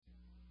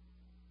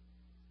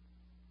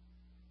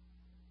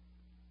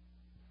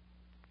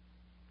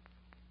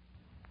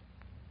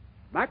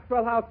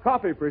Maxwell House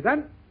Coffee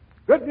presents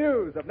Good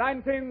News of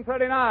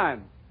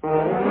 1939.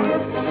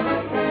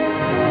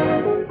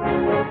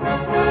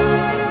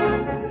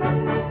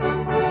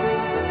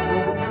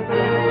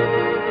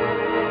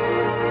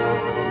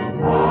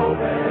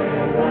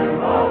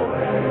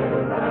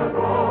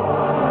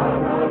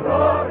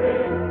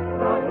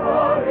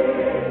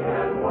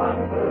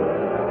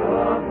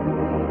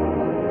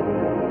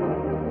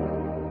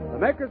 The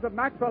makers of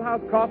Maxwell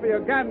House Coffee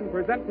again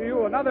present to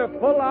you another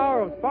full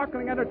hour of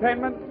sparkling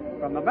entertainment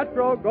from the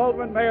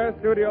Metro-Goldwyn-Mayer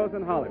studios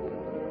in Hollywood.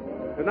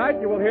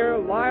 Tonight you will hear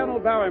Lionel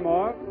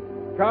Barrymore,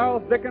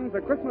 Charles Dickens'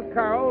 A Christmas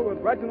Carol with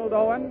Reginald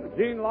Owen,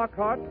 Jean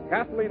Lockhart,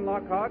 Kathleen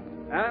Lockhart,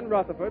 Anne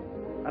Rutherford,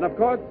 and of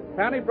course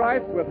Fanny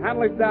Brice with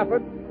Hanley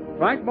Stafford,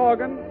 Frank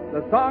Morgan,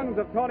 the songs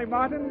of Tony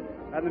Martin,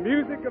 and the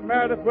music of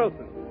Meredith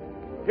Wilson.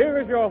 Here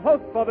is your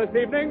host for this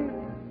evening,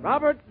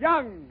 Robert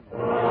Young.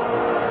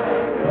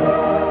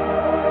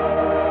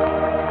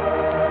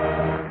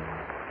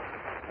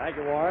 Thank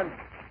you, Warren.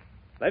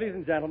 Ladies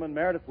and gentlemen,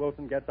 Meredith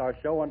Wilson gets our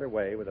show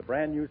underway with a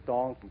brand new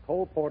song from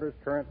Cole Porter's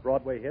current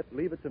Broadway hit,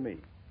 Leave It to Me,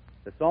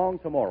 the song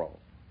Tomorrow.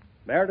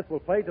 Meredith will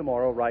play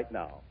Tomorrow right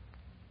now,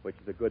 which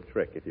is a good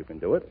trick if you can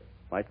do it.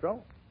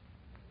 Maestro?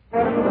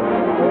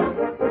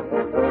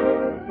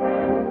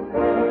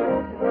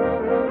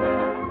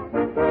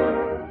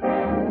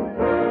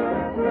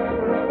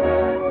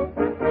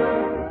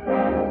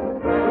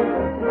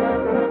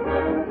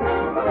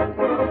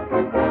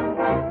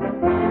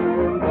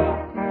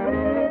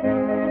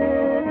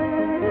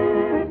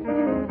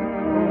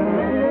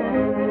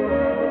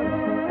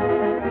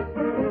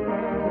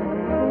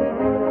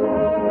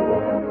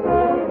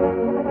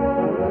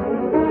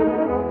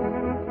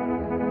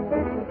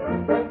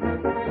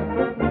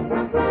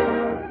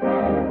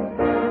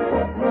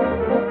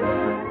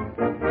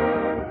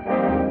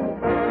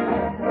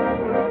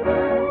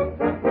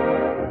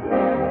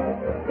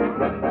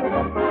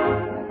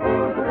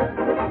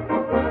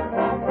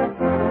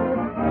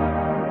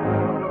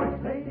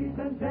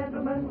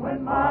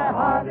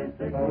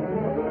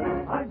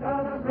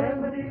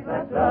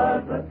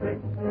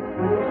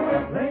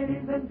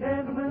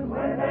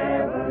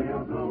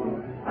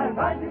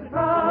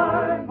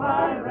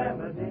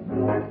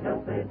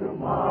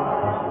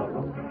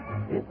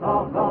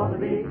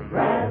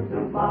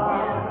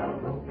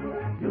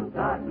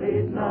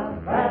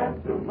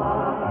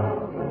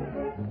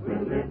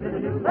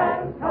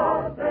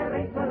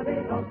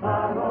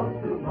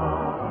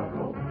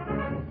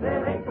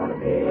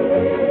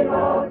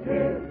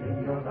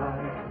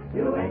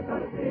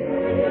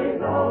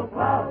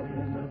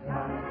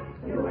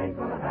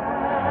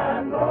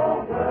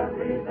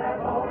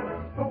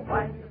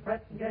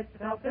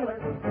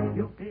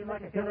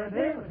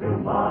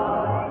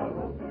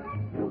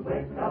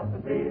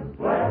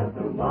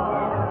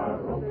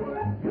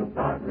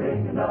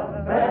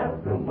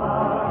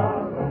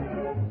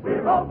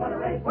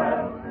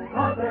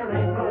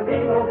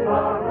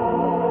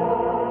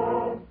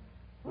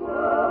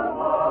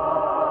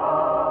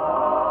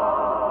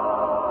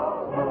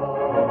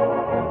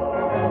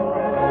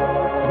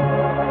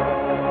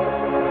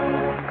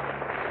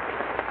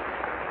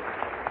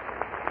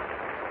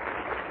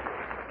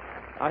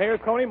 Now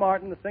here's Tony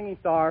Martin, the singing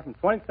star from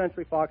 20th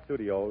Century Fox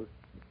Studios,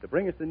 to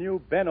bring us the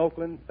new Ben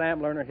Oakland, Sam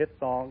Lerner hit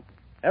song,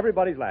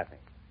 Everybody's Laughing.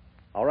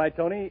 All right,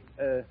 Tony.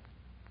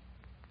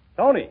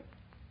 Tony!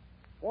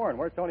 Warren,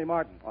 where's Tony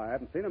Martin? Oh, I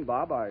haven't seen him,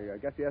 Bob. I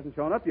guess he hasn't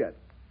shown up yet.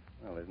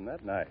 Well, isn't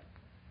that nice?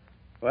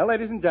 Well,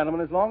 ladies and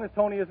gentlemen, as long as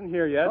Tony isn't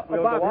here yet,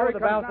 we'll Bob, go on here with he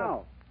the comes bounce.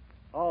 now.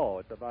 Oh,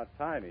 it's about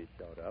time he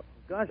showed up.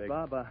 Gosh,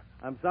 Bob,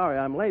 I'm sorry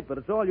I'm late, but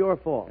it's all your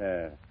fault.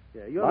 Yeah.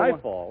 Yeah, you're My the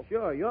one, fault?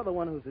 Sure, you're the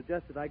one who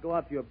suggested I go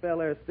out to your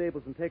Bel Air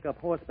stables and take up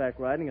horseback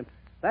riding, and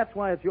that's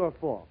why it's your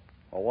fault.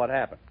 Well, what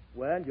happened?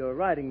 Well, your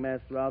riding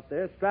master out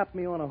there strapped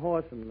me on a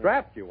horse and...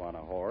 Strapped you on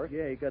a horse?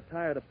 Yeah, he got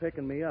tired of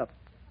picking me up.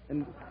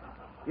 And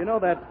you know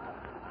that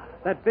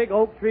big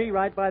oak tree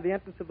right by the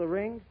entrance of the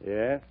ring?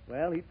 Yeah?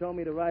 Well, he told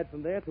me to ride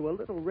from there to a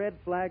little red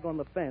flag on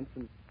the fence,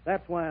 and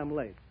that's why I'm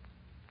late.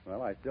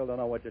 Well, I still don't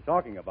know what you're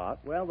talking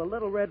about. Well, the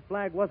little red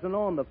flag wasn't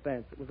on the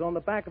fence. It was on the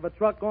back of a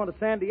truck going to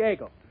San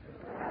Diego.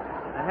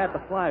 I had the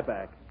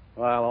flyback.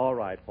 Well, all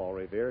right, Paul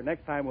Revere.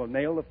 Next time we'll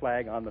nail the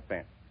flag on the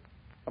fence.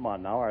 Come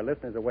on now, our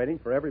listeners are waiting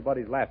for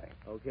Everybody's Laughing.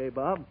 Okay,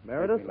 Bob.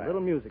 Meredith, a little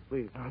music,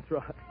 please. I'll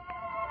try.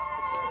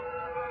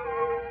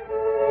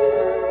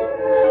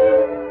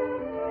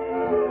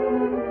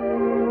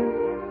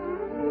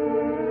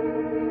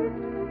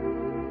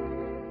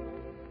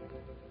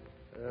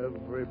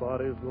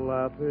 Everybody's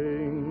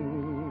laughing.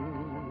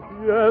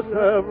 Yes,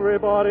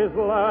 everybody's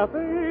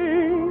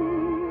laughing.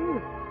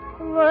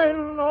 They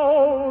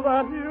know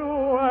that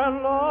you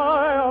and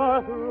I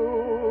are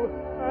through,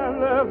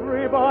 and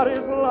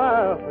everybody's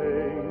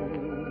laughing.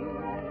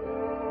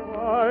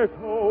 I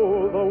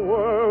told the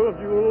world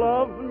you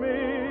loved me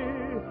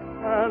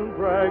and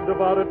bragged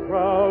about it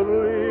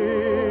proudly.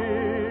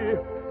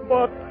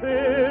 But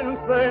since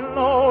they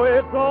know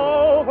it's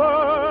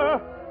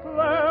over,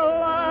 they're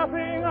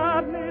laughing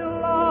at me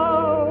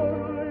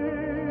loudly.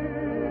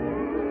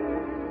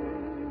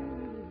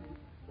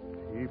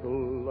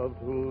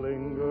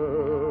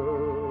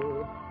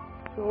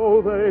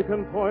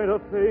 can point a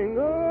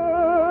finger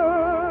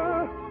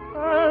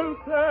and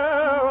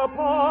tear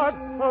apart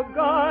a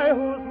guy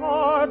whose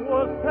heart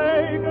was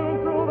taken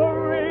through the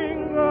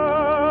ringer.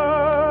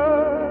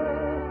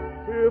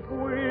 If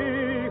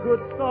we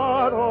could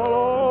start all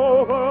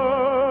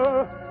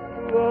over,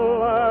 the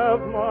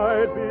laugh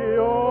might be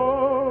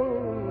on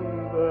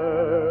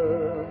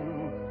them,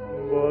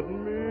 but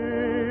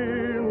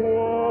meanwhile,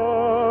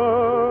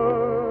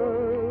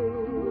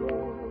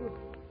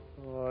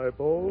 I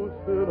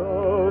boasted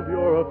of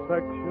your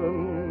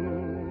affection.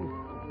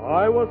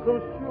 I was so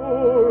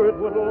sure it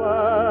would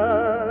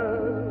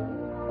last.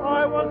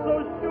 I was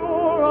so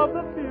sure of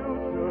the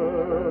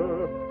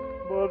future,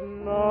 but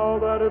now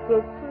that it's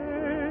a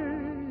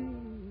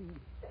thing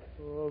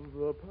of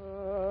the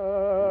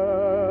past,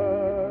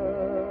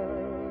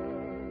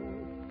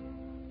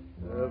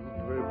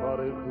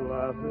 everybody's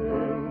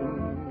laughing.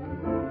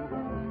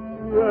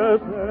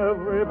 Yes,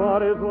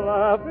 everybody's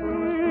laughing.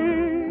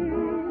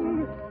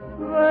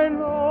 They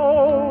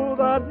know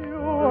that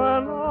you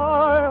and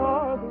I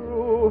are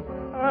through,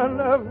 and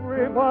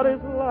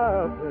everybody's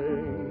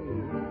laughing.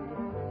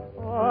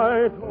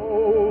 I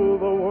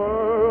told the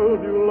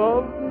world you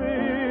loved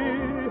me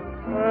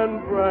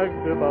and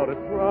bragged about it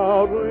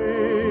proudly.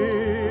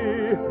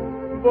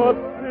 But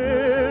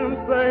since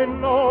they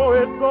know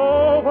it's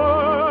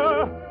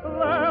over,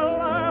 they're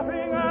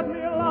laughing at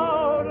me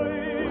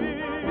loudly.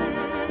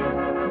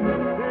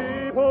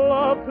 People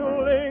love to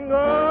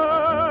linger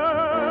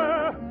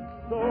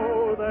so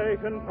they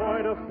can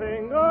point a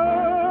finger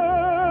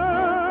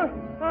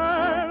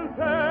and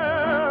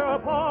tear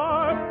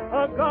apart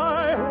a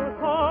guy whose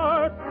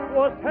heart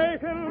was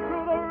taken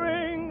through the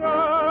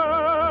ringer.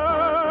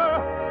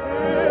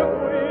 If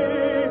we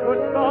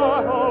could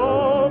start all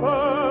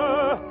over,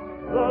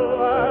 the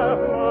laugh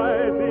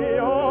might be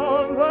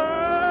on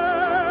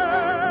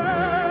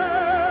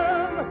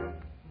them.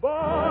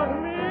 But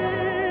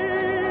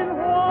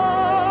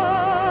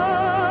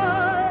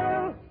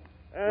meanwhile,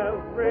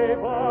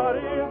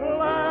 everybody's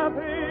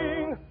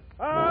laughing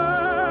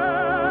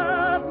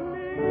at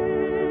me.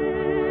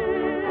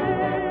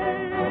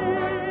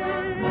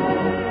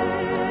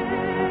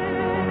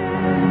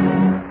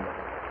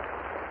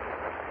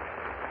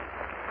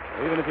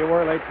 Even if you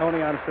were late,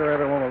 Tony, I'm sure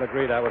everyone will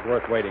agree that was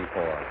worth waiting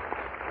for.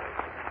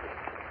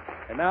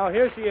 And now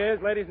here she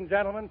is, ladies and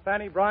gentlemen,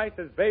 Fanny Brice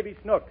as Baby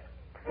Snook.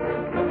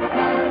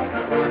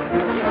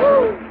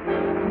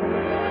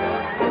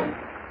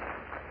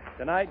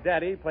 Tonight,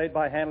 Daddy, played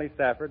by Hanley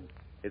Stafford,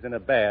 is in a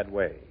bad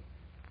way.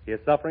 He is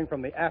suffering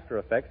from the after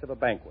effects of a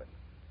banquet.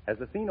 As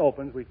the scene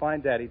opens, we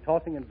find Daddy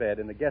tossing in bed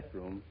in the guest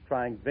room,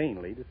 trying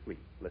vainly to sleep.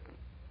 Listen.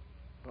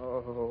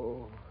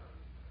 Oh,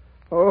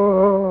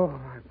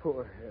 my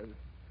poor head.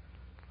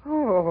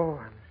 Oh,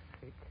 I'm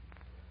sick.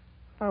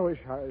 I wish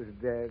I was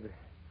dead.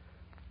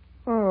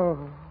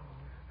 Oh,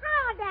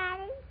 Hello,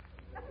 Daddy.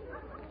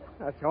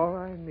 that's all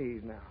I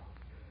need now.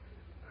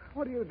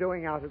 What are you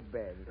doing out of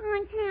bed?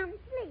 I can't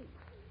sleep.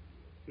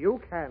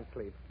 You can't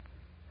sleep.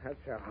 That's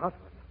a hot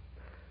one.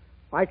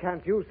 Why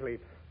can't you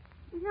sleep?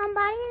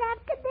 Somebody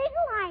left a big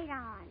light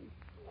on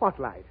What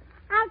light?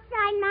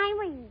 outside my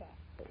window.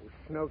 Oh,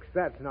 Snooks,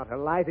 that's not a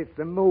light. It's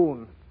the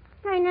moon.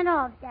 Turn it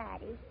off,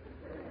 Daddy.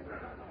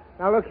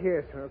 Now, look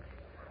here, Snooks.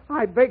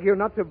 I beg you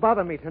not to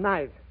bother me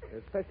tonight,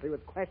 especially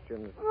with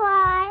questions.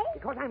 Why?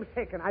 Because I'm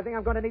sick and I think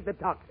I'm going to need the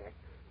doctor.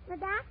 The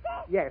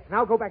doctor? Yes,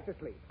 now go back to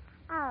sleep.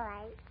 All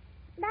right.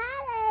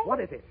 Daddy. What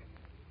is it?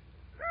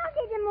 How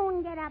did the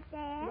moon get up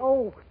there?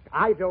 Oh,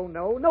 I don't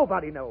know.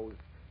 Nobody knows.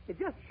 It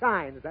just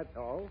shines, that's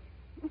all.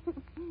 Who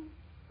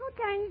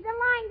turns the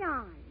light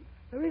on?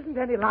 There isn't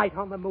any light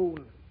on the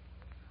moon.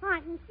 I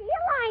can see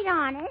a light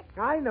on it.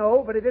 I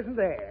know, but it isn't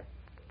there.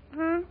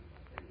 Huh?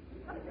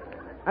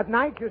 At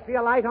night, you see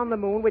a light on the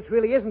moon, which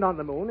really isn't on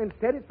the moon.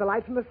 Instead, it's the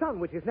light from the sun,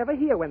 which is never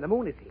here when the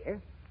moon is here.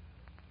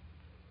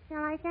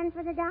 Shall I send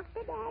for the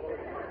doctor, Daddy?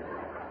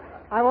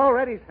 I've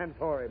already sent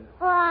for him.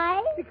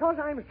 Why? Because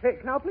I'm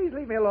sick. Now, please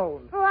leave me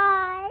alone.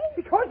 Why?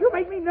 Because you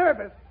make me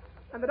nervous.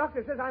 And the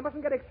doctor says I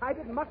mustn't get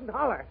excited and mustn't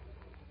holler.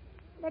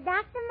 The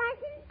doctor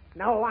mustn't?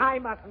 No, I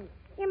mustn't.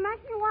 You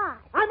mustn't what?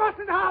 I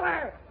mustn't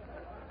holler.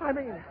 I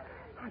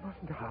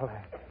mustn't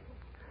holler.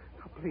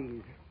 Now,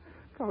 please,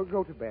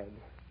 go to bed.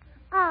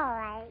 All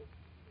right.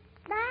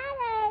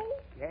 Daddy.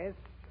 Yes?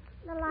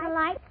 The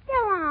light's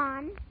still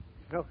on.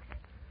 Look,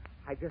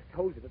 I just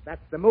told you that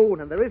that's the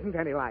moon, and there isn't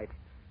any light.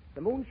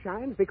 The moon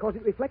shines because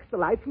it reflects the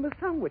light from the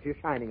sun, which is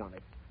shining on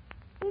it.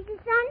 Is the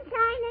sun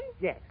shining?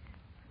 Yes.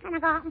 Can I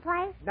go out and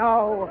play?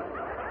 No.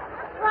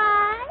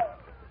 Why?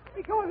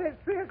 Because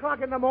it's 3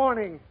 o'clock in the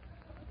morning.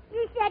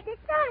 You said the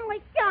sun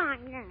was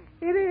shining.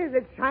 It is.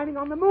 It's shining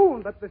on the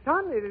moon, but the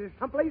sun is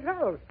someplace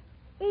else.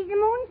 Is the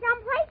moon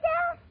someplace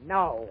else?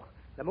 No.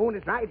 The moon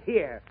is right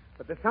here,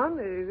 but the sun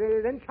is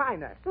in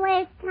China.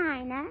 Where's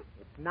China?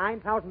 It's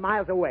 9,000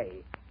 miles away.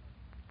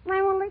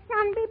 When will the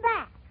sun be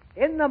back?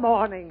 In the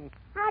morning.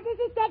 How does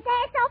it get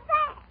there so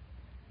fast?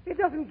 It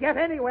doesn't get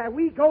anywhere.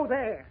 We go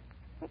there.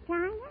 To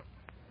China?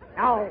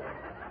 No.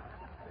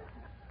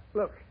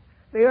 Look,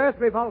 the Earth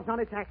revolves on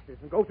its axis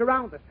and goes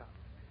around the sun.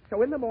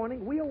 So in the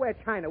morning, we were where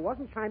China was,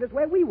 and China's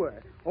where we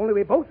were. Only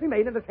we both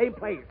remained in the same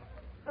place.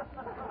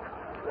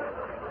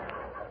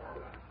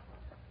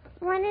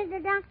 When is the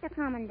doctor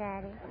coming,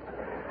 Daddy?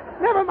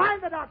 Never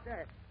mind the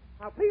doctor.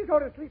 Now, please go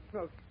to sleep,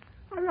 Snooks.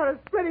 I've got a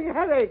splitting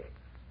headache.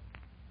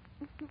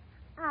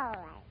 All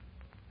right.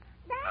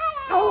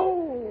 Daddy!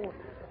 Oh!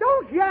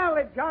 Don't yell.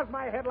 It jars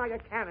my head like a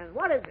cannon.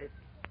 What is it?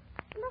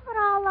 Look at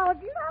all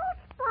those little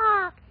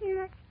sparks in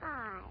the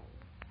sky.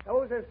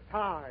 Those are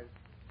stars.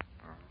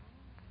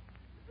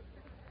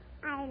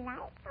 I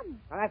like them.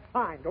 Well, that's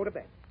fine. Go to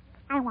bed.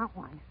 I want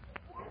one.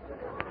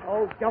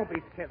 Oh, don't be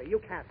silly. You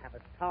can't have a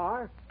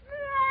star.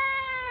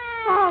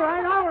 All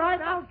right.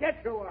 I'll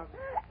get you one.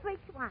 Which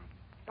one?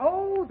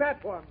 Oh,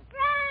 that one.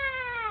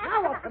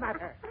 Now what's the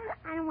matter?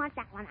 I don't want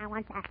that one. I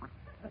want that one.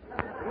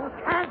 You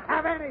can't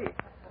have any.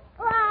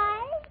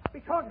 Why?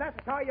 Because that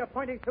star you're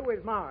pointing to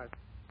is Mars.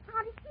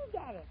 How did she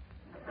get it?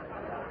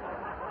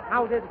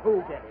 How did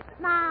who get it?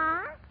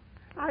 Ma?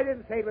 I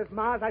didn't say it was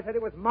Mars. I said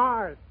it was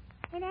Mars.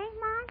 It ain't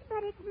Mars,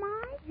 but it's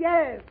Mars.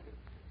 Yes.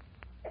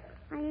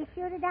 Are you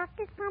sure the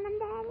doctor's coming,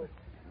 Daddy?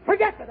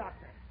 Forget the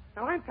doctor.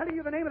 Now, I'm telling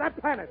you the name of that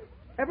planet.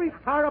 Every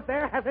star up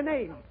there has a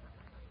name.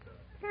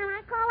 Can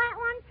I call that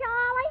one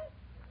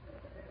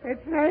Charlie?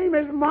 Its name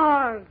is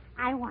Mars.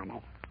 I want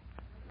it.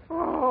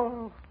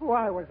 Oh,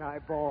 why was I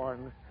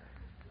born?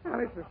 Now,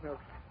 listen,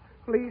 Snooks.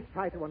 Please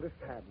try to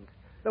understand.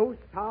 Those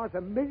stars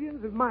are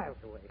millions of miles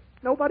away.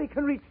 Nobody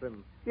can reach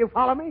them. You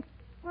follow me?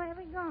 Where are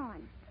we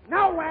going?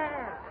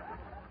 Nowhere!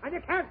 And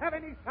you can't have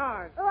any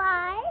stars.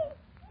 Why?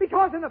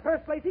 Because, in the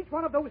first place, each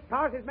one of those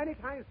stars is many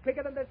times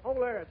bigger than this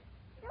whole Earth.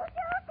 Those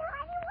little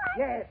tiny ones?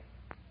 Yes.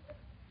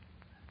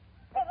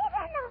 Bigger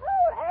than the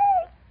whole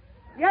Earth?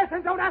 Yes,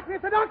 and don't ask me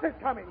if the doctor's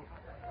coming.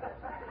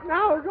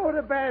 Now go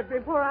to bed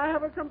before I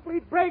have a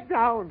complete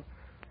breakdown.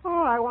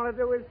 All I want to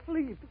do is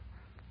sleep.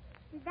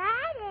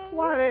 Daddy.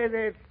 What is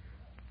it?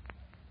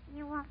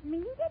 You want me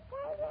to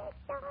tell you a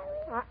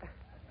story?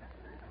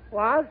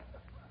 What?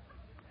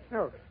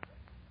 No.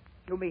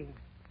 You mean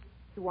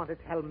you want to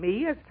tell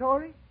me a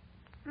story?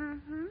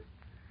 Uh-huh.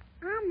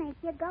 I'll make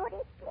you go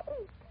to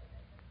sleep.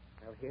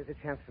 Well, here's a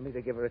chance for me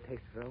to give her a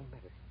taste of her own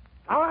medicine.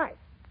 All right.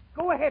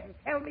 Go ahead and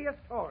tell me a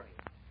story.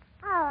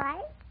 All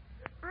right.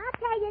 I'll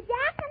tell you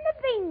Jack and the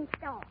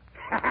Beanstalk.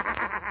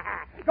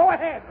 Go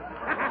ahead.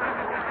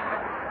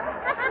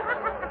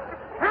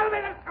 Tell me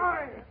the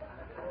story.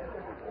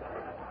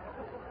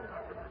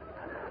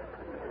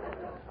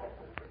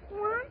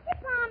 Once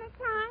upon a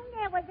time,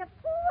 there was a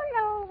poor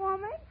old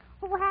woman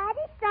who had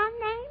a son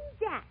named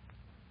Jack.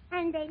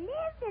 And they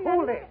lived in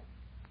Who a... lived?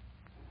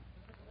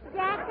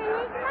 Jack and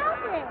his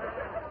mother.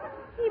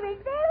 She was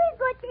very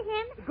good to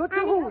him. Good to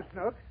and who,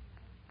 Snook?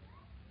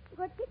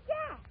 Good to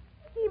Jack.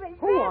 She was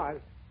Who very... was?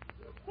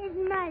 His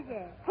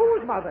mother.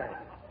 Whose mother?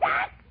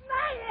 Jack's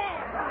mother!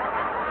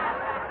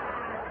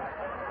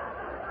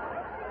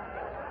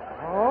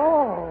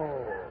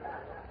 Oh.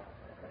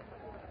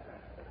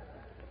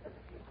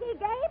 She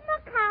gave him a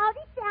cow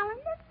to sell in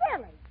the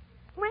village.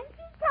 When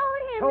she told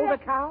him Told that...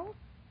 the cow?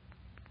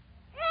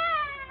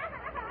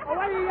 Oh,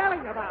 what are you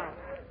yelling about?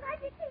 Because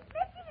you keep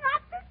mixing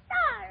up the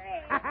story.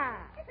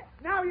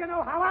 Now you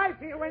know how I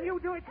feel when you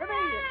do it to me. I'm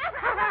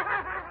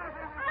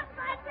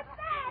going to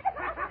bed.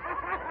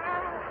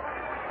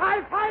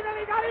 I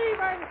finally got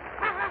even.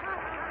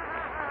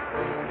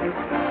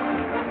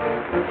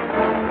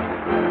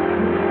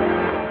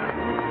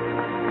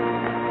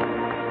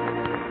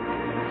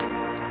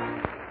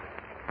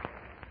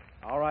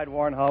 All right,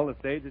 Warren Hull, the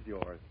stage is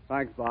yours.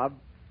 Thanks, Bob.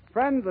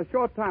 Friends, a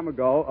short time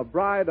ago, a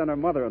bride and her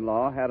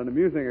mother-in-law had an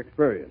amusing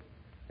experience.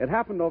 It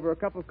happened over a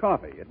cup of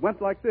coffee. It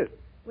went like this.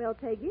 Well,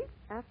 Peggy,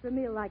 after a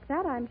meal like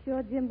that, I'm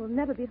sure Jim will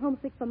never be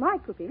homesick for my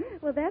cooking.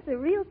 Well, that's a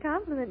real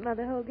compliment,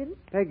 Mother Hogan.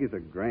 Peggy's a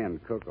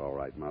grand cook, all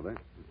right, Mother.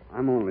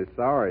 I'm only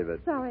sorry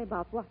that... Sorry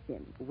about what,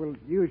 Jim? Well,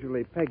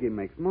 usually Peggy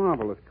makes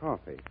marvelous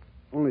coffee.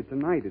 Only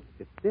tonight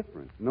it's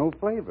different. No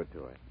flavor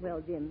to it.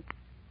 Well, Jim,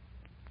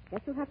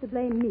 guess you'll have to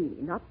blame me,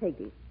 not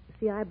Peggy. You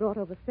see, I brought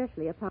over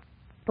specially a pot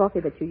of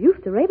coffee that you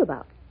used to rave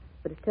about,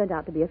 but it's turned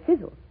out to be a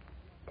fizzle.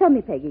 Tell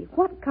me, Peggy,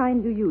 what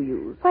kind do you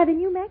use? Why, the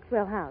new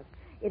Maxwell House.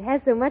 It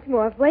has so much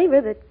more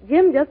flavor that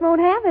Jim just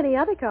won't have any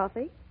other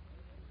coffee.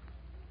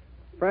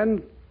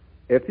 Friends,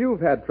 if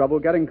you've had trouble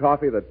getting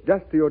coffee that's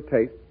just to your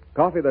taste,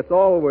 coffee that's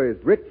always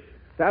rich,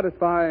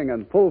 satisfying,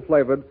 and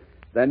full-flavored,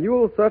 then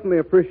you'll certainly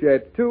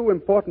appreciate two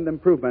important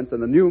improvements in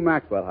the new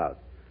Maxwell House.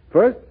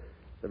 First,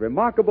 the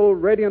remarkable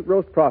radiant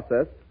roast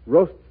process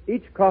roasts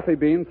each coffee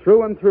bean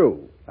through and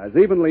through, as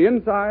evenly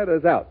inside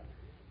as out.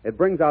 It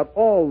brings out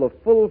all the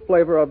full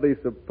flavor of the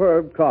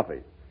superb coffee.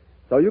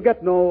 So you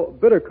get no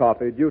bitter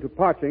coffee due to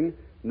parching,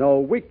 no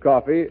weak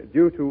coffee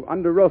due to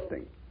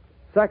under-roasting.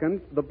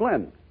 Second, the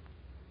blend.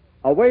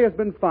 A way has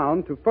been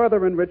found to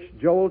further enrich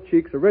Joel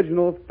Cheek's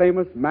original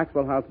famous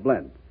Maxwell House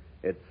blend.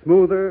 It's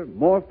smoother,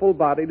 more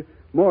full-bodied,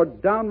 more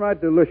downright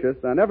delicious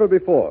than ever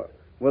before,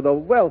 with a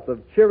wealth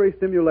of cheery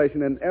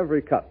stimulation in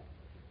every cup.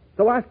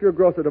 So ask your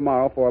grocer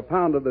tomorrow for a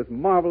pound of this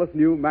marvelous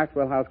new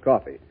Maxwell House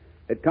coffee.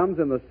 It comes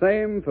in the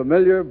same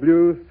familiar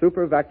blue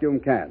super vacuum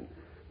can.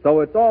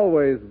 So it's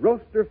always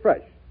roaster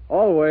fresh,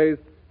 always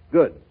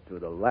good to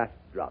the last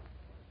drop.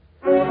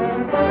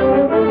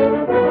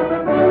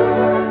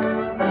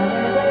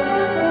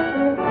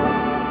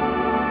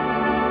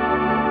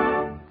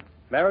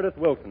 Meredith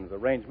Wilson's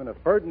arrangement of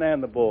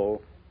Ferdinand the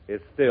Bull is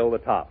still the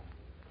top.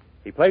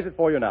 He plays it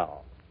for you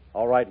now.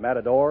 All right,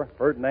 Matador,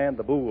 Ferdinand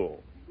the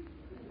Bull.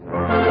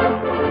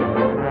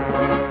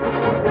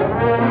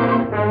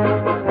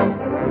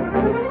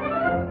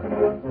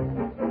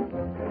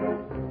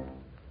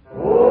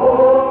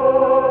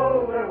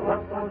 Oh, there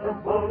once was a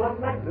bull, a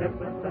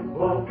magnificent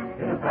bull,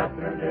 in a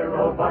pasture near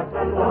old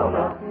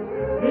Barcelona.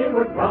 He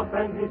would romp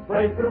and he'd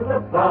play through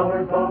the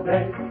flowers all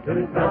day, till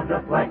he smelled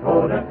just like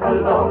Eau de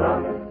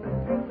Cologne.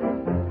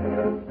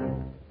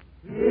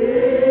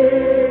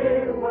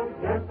 He was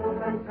gentle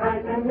and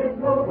kind, and his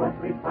mood was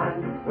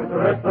refined, with the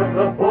rest of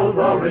the bulls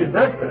all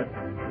resisted.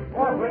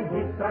 For when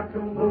he'd start to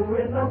move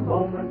in a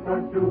moment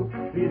or two,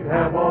 he'd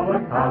have all the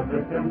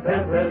causes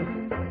contented.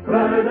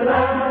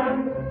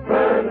 Ferdinand,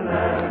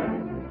 Ferdinand,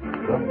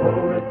 the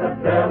bull is a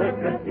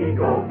delicate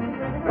ego.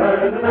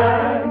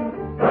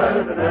 Ferdinand,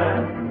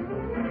 Ferdinand,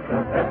 the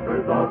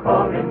peppers all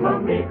call him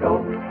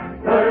amigo.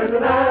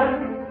 Ferdinand,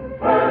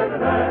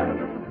 Ferdinand,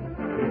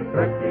 he's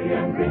thrifty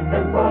and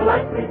decent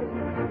politely.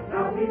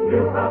 Now he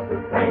knew how to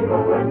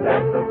tango and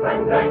dance a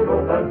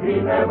fandango, but he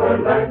never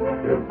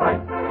learned to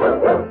fight.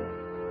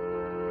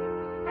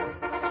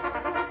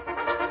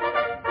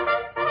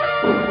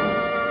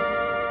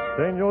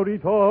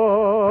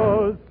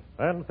 Señoritas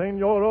and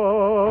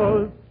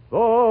señoras,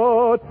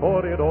 the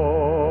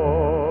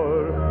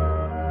Toreador.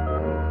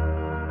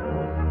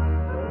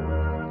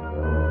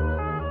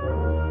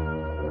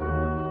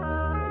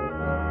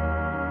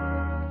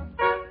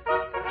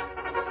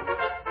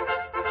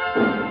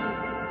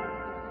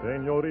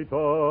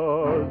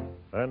 Señoritas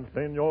and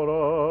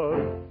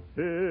señoras,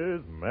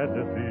 His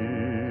Majesty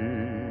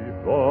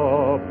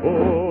the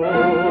Bull.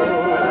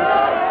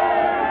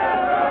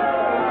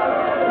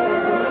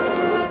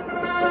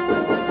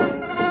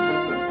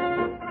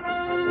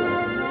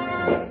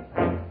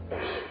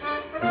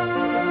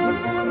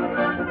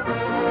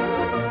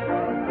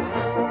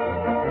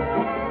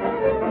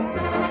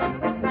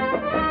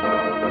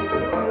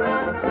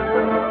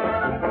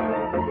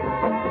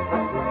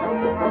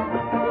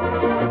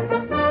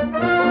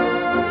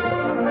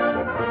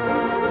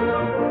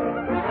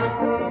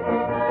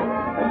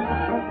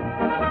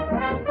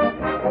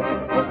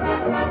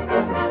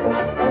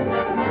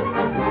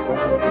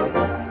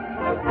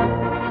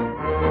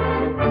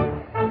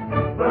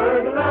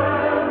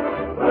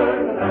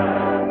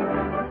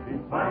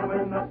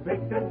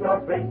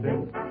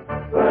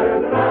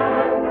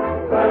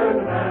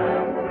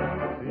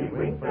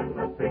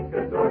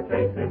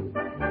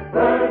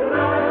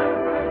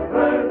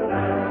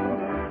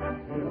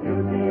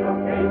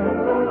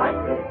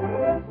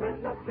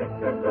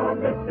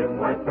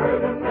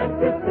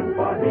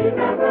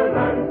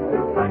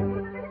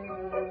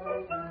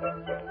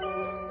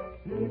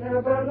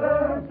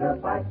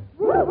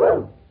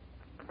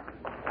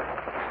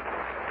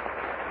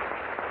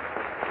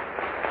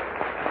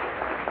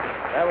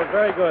 That was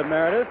very good,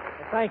 Meredith.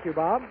 Thank you,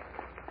 Bob.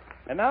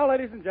 And now,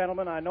 ladies and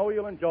gentlemen, I know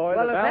you'll enjoy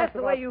Well, the if balance that's the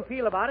of way our- you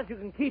feel about it, you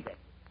can keep it.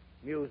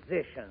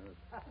 Musicians.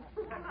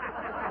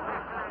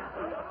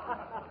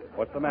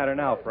 What's the matter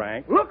now,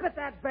 Frank? Look at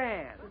that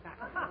band.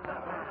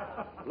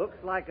 Looks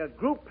like a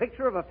group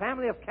picture of a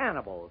family of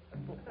cannibals.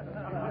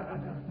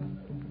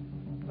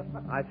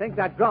 I think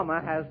that drummer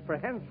has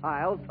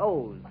prehensile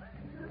toes.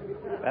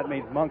 That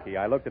means monkey.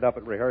 I looked it up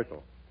at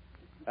rehearsal.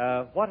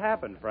 What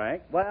happened,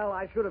 Frank? Well,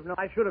 I should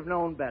have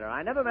known better.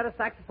 I never met a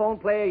saxophone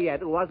player yet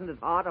who wasn't as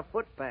hard a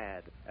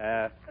footpad.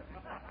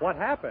 What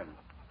happened?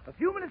 A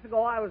few minutes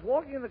ago, I was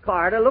walking in the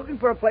corridor looking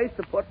for a place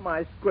to put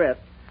my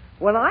script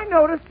when I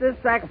noticed this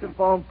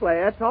saxophone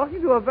player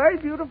talking to a very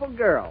beautiful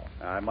girl.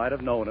 I might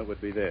have known it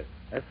would be this.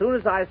 As soon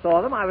as I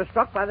saw them, I was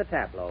struck by the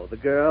tableau. The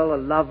girl, a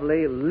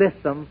lovely,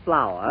 lissom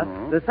flower.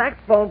 Mhm. The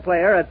saxophone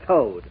player, a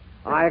toad.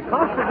 I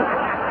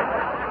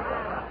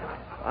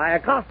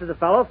accosted the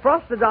fellow,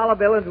 thrust the dollar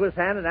bill into his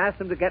hand, and asked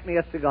him to get me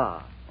a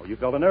cigar. Oh, you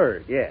felt an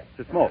urge. Yes.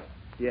 To smoke.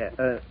 Yeah,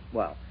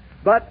 well.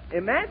 But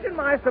imagine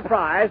my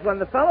surprise when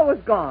the fellow was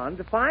gone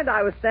to find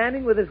I was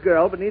standing with his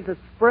girl beneath a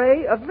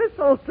spray of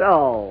mistletoe.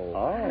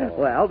 Oh.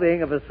 Well,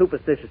 being of a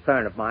superstitious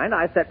turn of mind,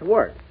 I set to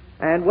work.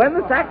 And when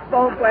the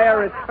saxophone player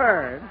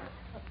returned,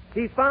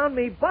 he found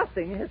me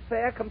bussing his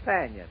fair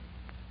companion.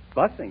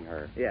 Bussing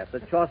her? Yes,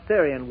 a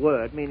Chaucerian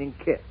word meaning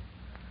kiss.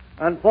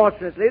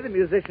 Unfortunately, the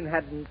musician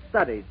hadn't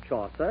studied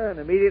Chaucer and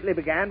immediately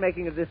began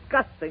making a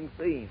disgusting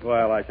scene.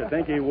 Well, I should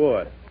think he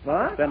would.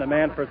 What? Send a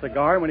man for a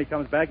cigar, and when he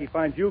comes back, he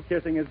finds you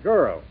kissing his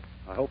girl.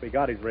 I hope he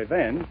got his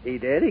revenge. He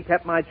did. He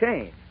kept my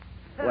change.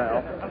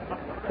 Well,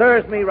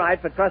 serves me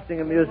right for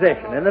trusting a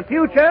musician. In the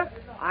future,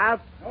 I'll...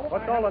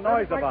 What's all the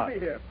noise about?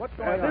 What's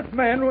going on? This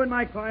man ruined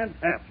my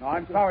client's hat. No,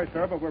 I'm sorry,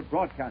 sir, but we're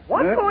broadcasting.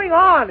 What's going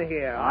on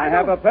here? I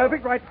have a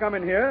perfect right to come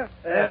in here.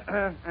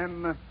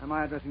 Am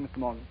I addressing Mr.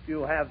 Morgan?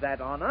 You have that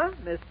honor,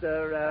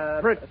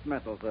 Mr. Fritz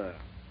Metal, sir.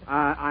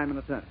 I'm an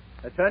attorney.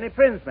 Attorney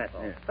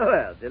Prinzmetal. Yes.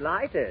 Well,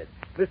 delighted.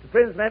 Mr.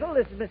 Prinzmetal,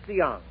 this is Mr.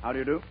 Young. How do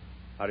you do?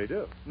 How do you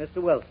do?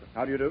 Mr. Wilson.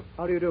 How do you do?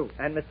 How do you do?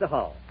 And Mr.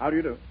 Hull. How do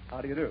you do?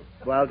 How do you do?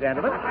 Well,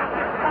 gentlemen,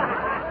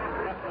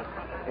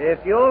 if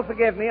you'll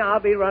forgive me, I'll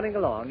be running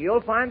along.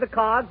 You'll find the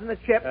cards and the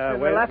chips in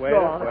the left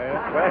drawer.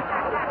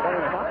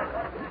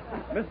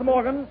 Mr.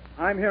 Morgan,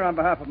 I'm here on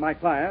behalf of my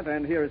client,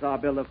 and here is our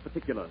bill of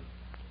particulars.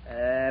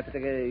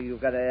 You've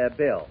got a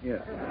bill.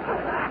 Yes.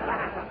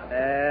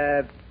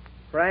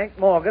 Frank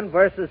Morgan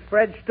versus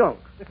Fred Stunk.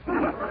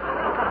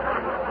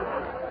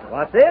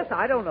 What's this?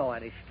 I don't know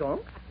any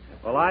Stunk.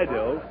 Well, I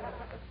do.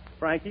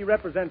 Frankie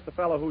represents the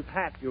fellow whose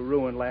hat you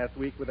ruined last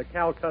week with a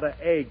Calcutta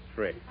egg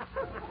trick.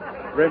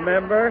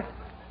 Remember?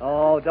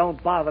 Oh,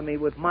 don't bother me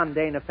with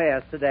mundane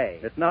affairs today.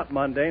 It's not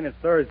mundane, it's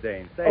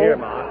Thursday. Stay here,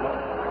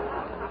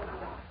 Ma.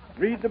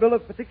 Read the bill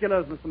of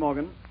particulars, Mr.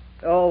 Morgan.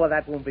 Oh, well,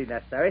 that won't be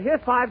necessary.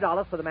 Here's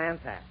 $5 for the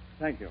man's hat.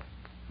 Thank you.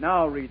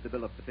 Now read the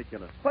bill of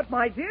particulars. But,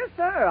 my dear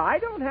sir, I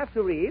don't have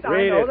to read. Read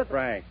I know it, that...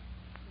 Frank.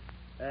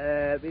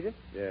 Read it?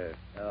 Yes.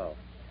 Oh,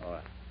 all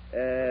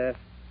right.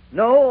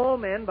 Know all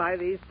men by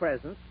these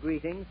presents,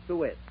 greetings to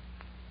wit.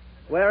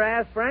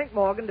 Whereas Frank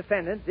Morgan,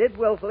 defendant, did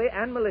willfully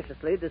and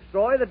maliciously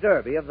destroy the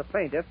derby of the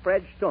plaintiff,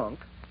 Fred Stunk,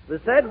 the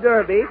said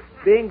derby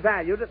being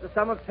valued at the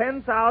sum of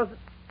 $10,000...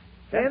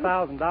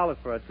 $10,000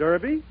 for a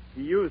derby?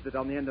 He used it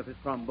on the end of his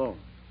trombone.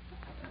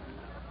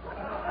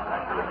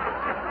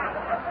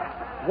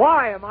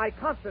 Why am I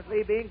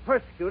constantly being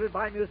persecuted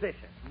by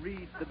musicians?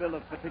 Read the bill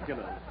of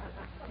particulars.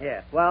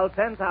 Yes, well,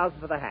 $10,000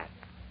 for the hat.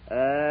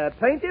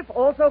 Plaintiff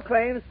also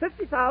claims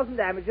 $50,000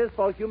 damages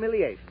for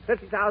humiliation,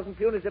 $50,000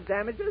 punitive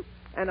damages,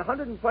 and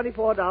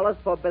 $124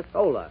 for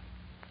Besola.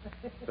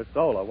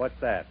 Besola, what's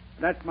that?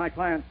 That's my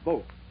client's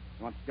boat.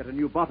 He wants to get a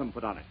new bottom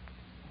put on it.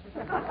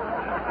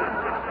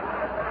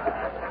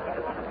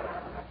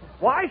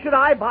 Why should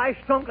I buy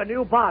Stunk a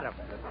new bottom?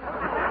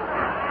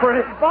 For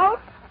his boat?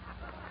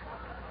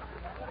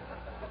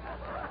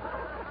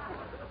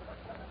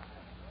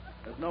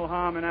 There's no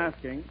harm in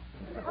asking.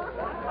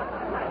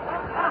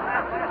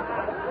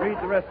 Read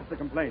the rest of the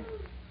complaint.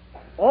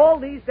 All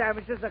these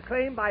damages are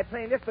claimed by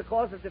plaintiff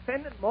because of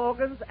defendant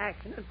Morgan's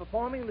action in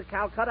performing the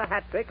Calcutta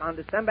hat trick on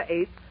December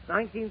 8,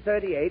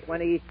 1938,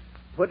 when he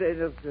put it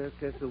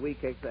the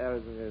week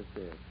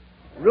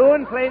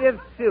ruined plaintiff's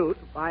suit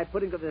by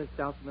putting the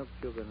South milk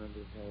sugar in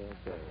it.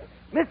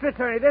 Mr.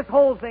 Attorney, this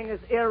whole thing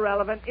is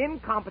irrelevant,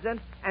 incompetent,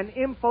 and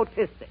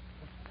impotistic.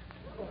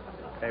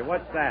 Hey,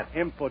 what's that?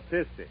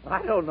 Impotistic.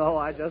 I don't know.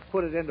 I just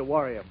put it in to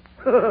worry him.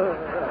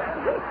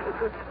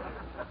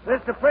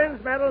 Mr.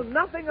 Prinzmetal,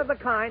 nothing of the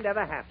kind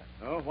ever happened.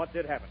 Oh, what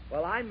did happen?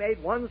 Well, I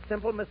made one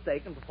simple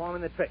mistake in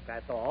performing the trick,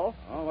 that's all.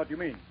 Oh, what do you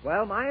mean?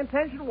 Well, my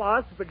intention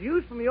was to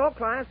produce from your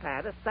client's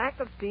hat a sack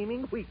of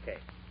steaming wheat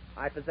cakes.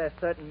 I possess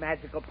certain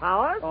magical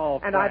powers. Oh,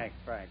 and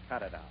Frank,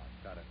 cut it out.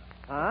 Cut it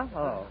Huh? out.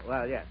 Oh,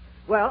 well, yes.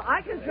 Well,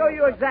 I can show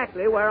you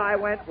exactly where I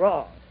went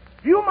wrong.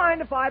 Do you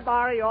mind if I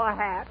borrow your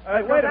hat?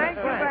 Wait a Thank minute,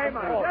 you very Frank.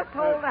 much. Oh, Just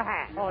hold the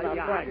hat. Oh,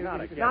 now, Frank,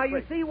 not again. Now,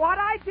 you see, what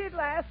I did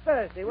last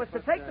Thursday was to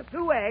take the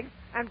 2 eggs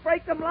and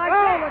break them like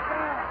that.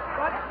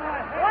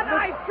 What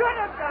I should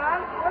have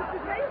done was to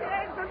take the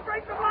eggs and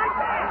break them like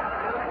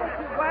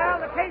that. Well,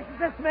 the case is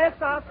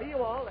dismissed. I'll see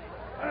you all later.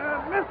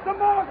 Mr.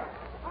 Morgan!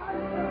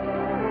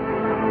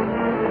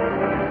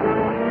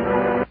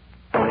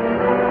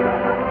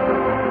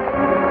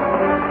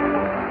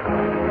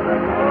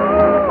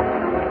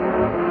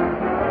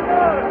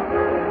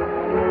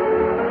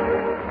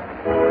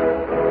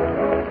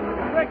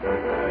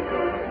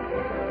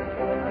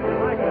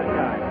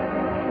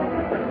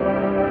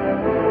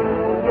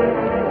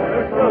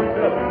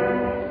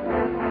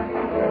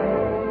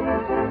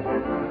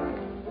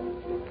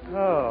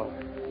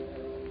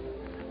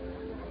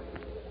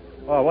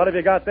 Oh, what have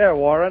you got there,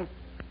 Warren?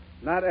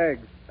 Not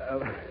eggs.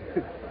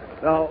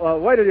 No,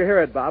 wait till you hear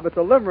it, Bob. It's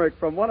a limerick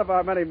from one of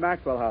our many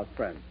Maxwell House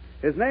friends.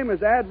 His name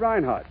is Ad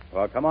Reinhardt.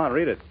 Well, come on,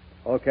 read it.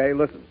 Okay,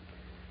 listen.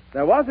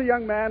 There was a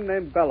young man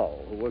named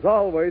Bello who was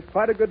always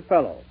quite a good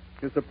fellow.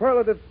 His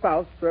superlative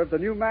spouse served the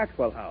new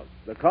Maxwell House,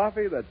 the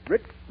coffee that's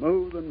rich,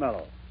 smooth, and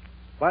mellow.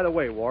 By the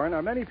way, Warren,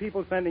 are many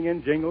people sending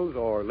in jingles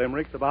or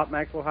limericks about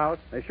Maxwell House?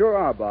 They sure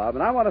are, Bob,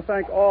 and I want to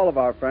thank all of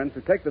our friends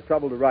who take the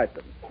trouble to write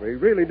them. We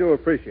really do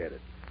appreciate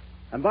it.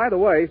 And by the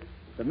way,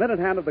 the minute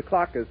hand of the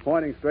clock is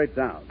pointing straight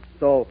down.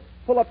 So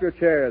pull up your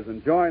chairs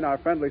and join our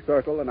friendly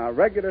circle in our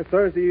regular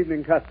Thursday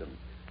evening custom.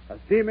 A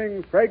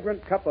steaming,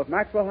 fragrant cup of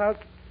Maxwell House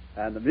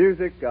and the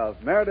music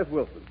of Meredith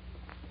Wilson.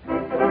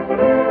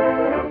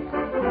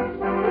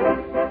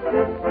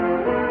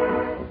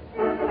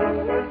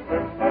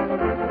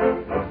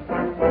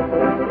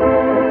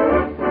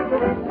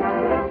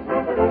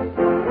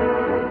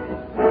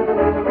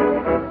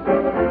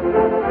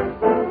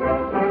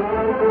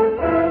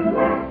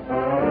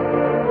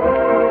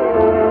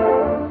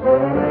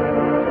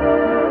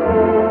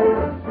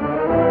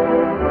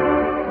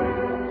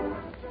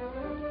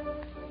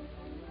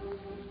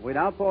 We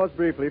now pause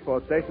briefly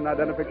for station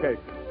identification.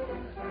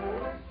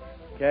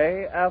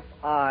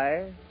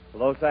 KFI,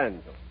 Los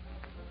Angeles.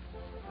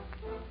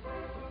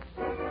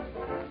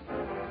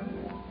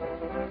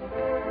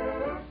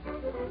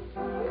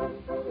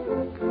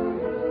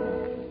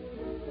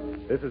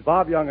 This is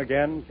Bob Young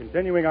again,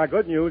 continuing our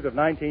good news of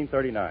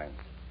 1939.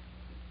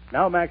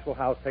 Now Maxwell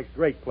House takes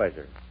great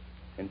pleasure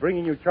in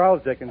bringing you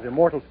Charles Dickens'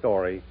 immortal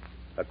story,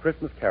 A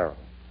Christmas Carol,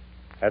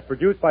 as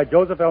produced by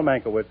Joseph L.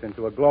 Mankiewicz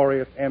into a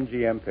glorious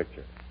MGM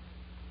picture.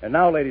 And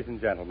now, ladies and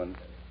gentlemen,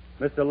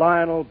 Mr.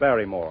 Lionel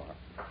Barrymore.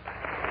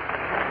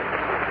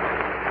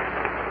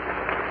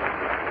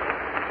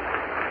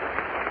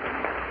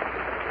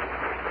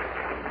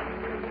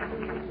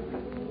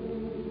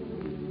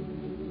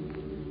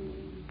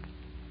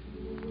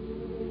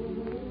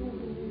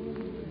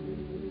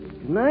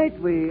 Tonight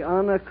we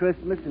honor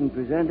Christmas in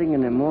presenting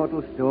an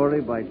immortal story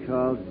by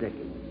Charles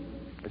Dickens.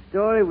 A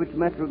story which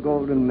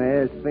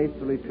Metro-Goldwyn-Mayer has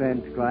faithfully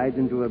transcribed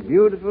into a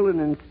beautiful and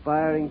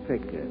inspiring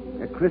picture,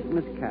 A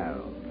Christmas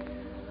Carol.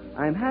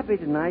 I'm happy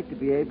tonight to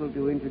be able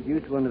to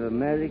introduce one of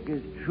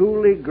America's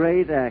truly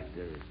great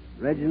actors,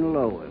 Reginald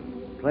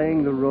Owen,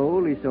 playing the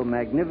role he so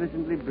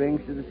magnificently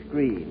brings to the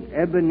screen,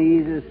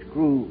 Ebenezer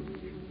Scrooge.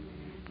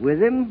 With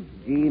him,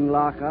 Gene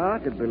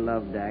Lockhart, a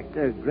beloved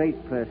actor, a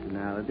great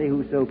personality,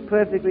 who so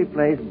perfectly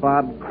plays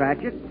Bob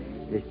Cratchit,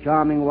 his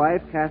charming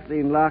wife,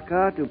 Kathleen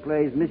Lockhart, who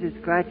plays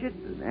Mrs. Cratchit,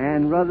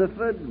 Anne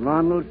Rutherford,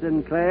 Ronald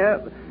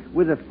Sinclair,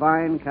 with a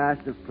fine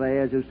cast of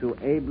players who so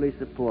ably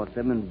support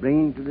them in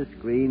bringing to the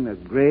screen a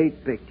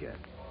great picture.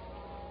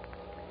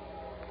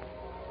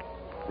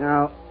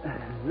 Now,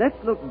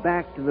 let's look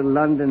back to the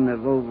London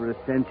of over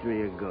a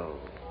century ago.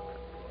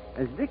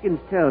 As Dickens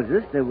tells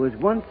us, there was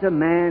once a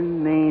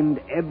man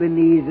named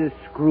Ebenezer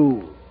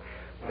Scrooge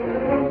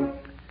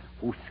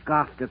who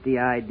scoffed at the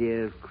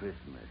idea of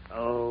Christmas.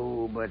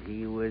 Oh, but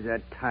he was a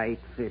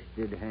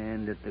tight-fisted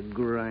hand at the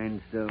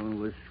grindstone,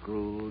 was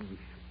Scrooge.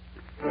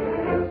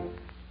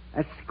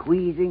 A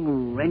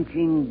squeezing,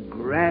 wrenching,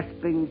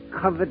 grasping,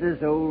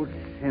 covetous old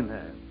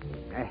sinner.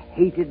 A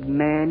hated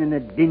man in a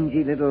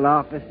dingy little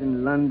office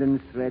in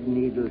London's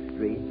Threadneedle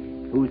Street,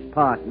 whose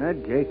partner,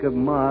 Jacob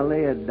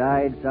Marley, had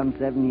died some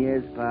 7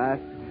 years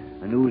past,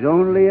 and whose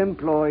only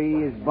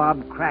employee is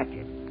Bob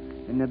Cratchit,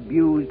 an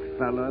abused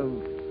fellow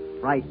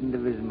frightened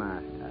of his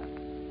master.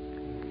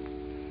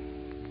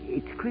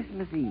 It's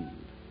Christmas Eve.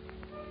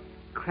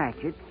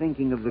 Cratchit,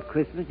 thinking of the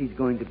Christmas he's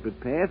going to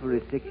prepare for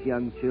his 6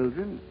 young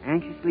children,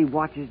 anxiously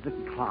watches the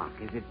clock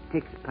as it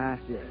ticks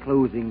past its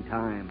closing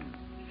time.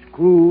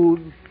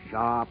 Scrooge,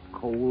 sharp,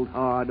 cold,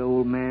 hard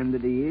old man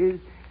that he is,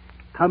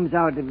 comes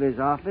out of his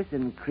office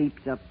and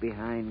creeps up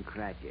behind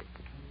Cratchit.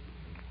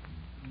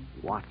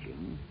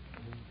 Watching,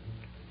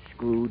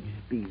 Scrooge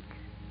speaks.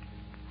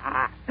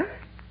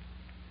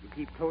 You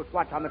keep close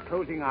watch on the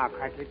closing hour,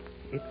 Cratchit.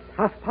 It's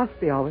 1:30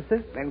 the hour,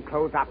 sir. Then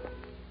close up.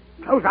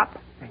 Close up.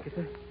 Thank you,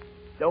 sir.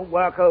 Don't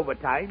work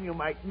overtime. You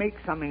might make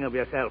something of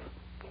yourself.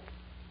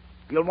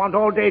 You'll want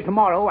all day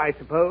tomorrow, I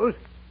suppose.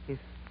 It's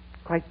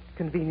quite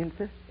convenient,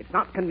 sir. It's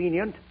not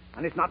convenient,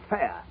 and it's not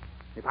fair.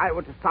 If I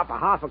were to stop a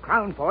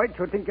 £0.50 for it,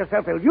 you'd think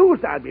yourself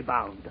ill-used, I'll be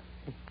bound.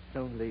 It's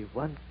only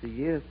once a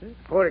year, sir.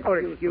 Poor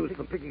excuse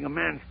for picking a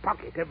man's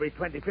pocket every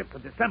 25th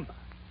of December.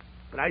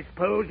 But I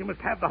suppose you must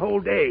have the whole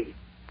day.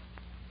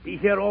 Be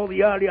here all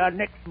the earlier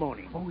next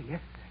morning. Oh, yes,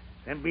 sir.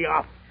 Then be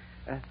off.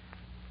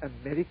 A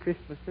Merry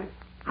Christmas, sir.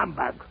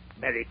 Humbug.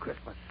 Merry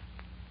Christmas.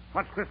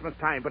 What's Christmas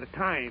time but a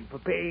time for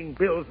paying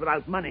bills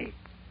without money?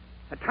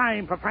 A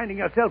time for finding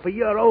yourself a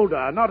year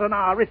older, not an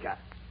hour richer.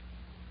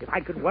 If I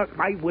could work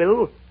my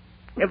will,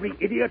 every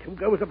idiot who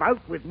goes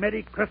about with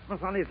Merry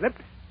Christmas on his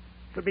lips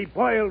should be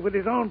boiled with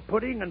his own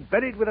pudding and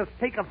buried with a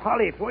stake of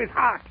holly through his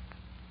heart.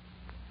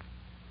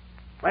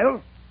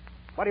 Well,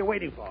 what are you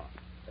waiting for?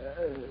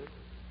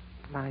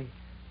 My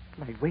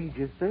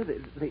wages, sir,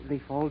 they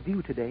fall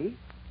due today.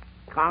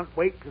 Can't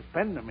wait to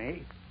spend them, eh?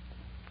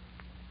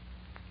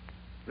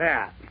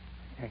 There.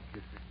 Thank you,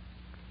 sir.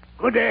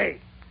 Good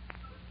day.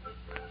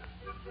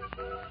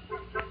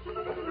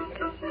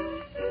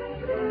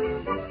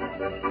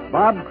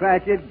 Bob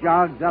Cratchit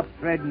jogs up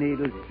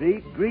Threadneedle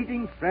Street,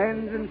 greeting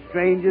friends and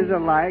strangers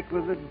alike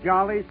with a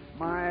jolly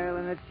smile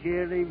and a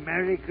cheery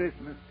Merry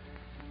Christmas.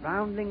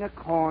 Rounding a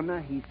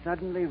corner, he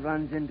suddenly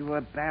runs into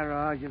a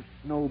barrage of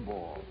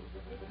snowballs.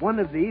 One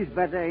of these,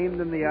 better aimed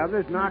than the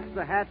others, knocks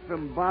the hat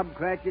from Bob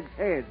Cratchit's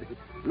head.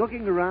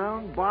 Looking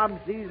around, Bob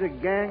sees a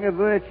gang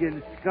of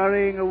urchins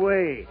scurrying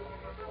away.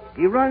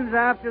 He runs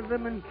after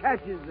them and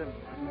catches them.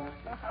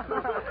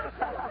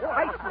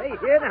 I say,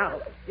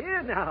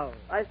 here now.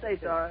 I say,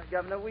 sorry,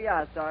 Governor, we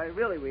are sorry.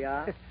 Really, we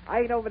are.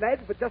 I know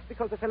that, but just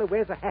because a fellow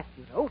wears a hat,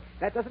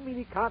 that doesn't mean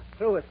he can't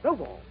throw a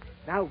snowball.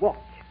 Now, watch.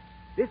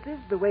 This is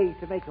the way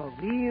to make a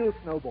real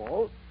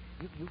snowball.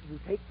 You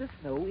take the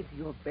snow into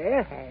your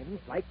bare hands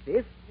like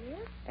this,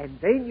 yes? And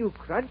then you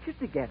crunch it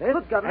together.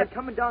 Look, Governor,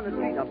 coming down the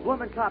street, a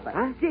bloomin' copper.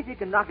 Huh? See if you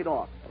can knock it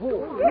off.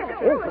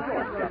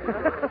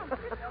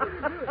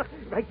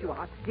 Right you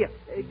are. Here,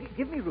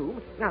 give me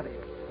room. Now then,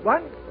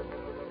 1,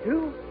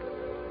 2,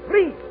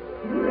 3.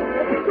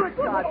 Good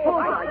God,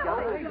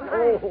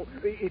 Oh,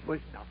 it was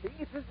nothing.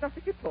 It was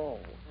nothing at all.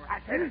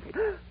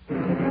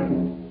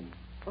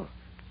 Oh,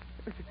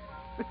 Mr.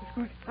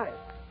 Scrooge, hi.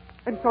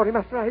 I'm sorry,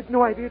 Master. I had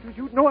no idea it was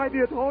you. No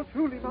idea at all,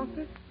 truly,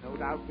 Master. No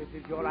doubt this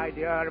is your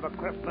idea of a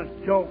Christmas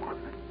joke.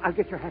 I'll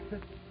get your hat, sir.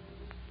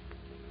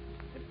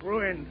 It's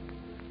ruined.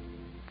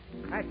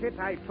 Cratchit,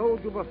 I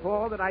told you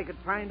before that I could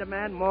find a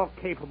man more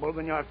capable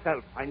than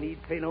yourself. I need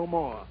say no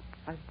more.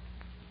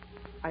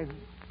 I'm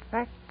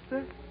fat,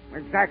 sir?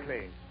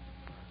 Exactly.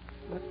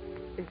 But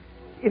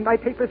in my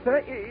paper, sir,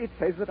 it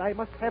says that I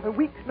must have a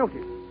week's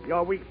notice.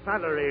 Your week's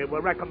salary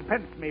will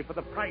recompense me for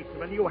the price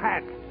of a new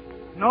hat.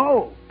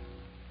 No!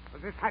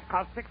 Because this hat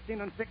costs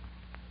 16 and 6,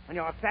 and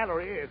your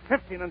salary is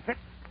 15 and 6.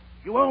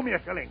 You owe me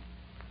a shilling.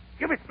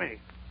 Give it me.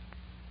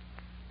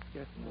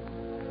 Yes.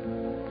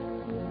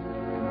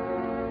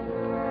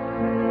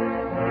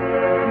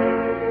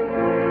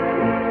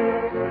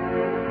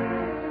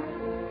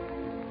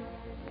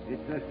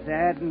 It's a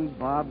saddened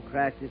Bob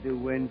Cratchit who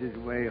wends his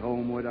way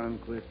homeward on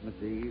Christmas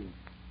Eve.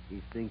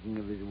 He's thinking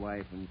of his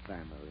wife and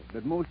family.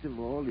 But most of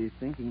all, he's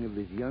thinking of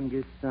his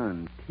youngest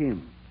son,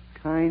 Tim.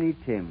 Tiny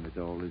Tim, as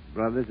all his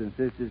brothers and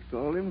sisters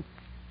call him.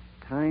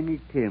 Tiny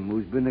Tim,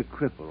 who's been a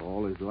cripple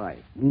all his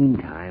life.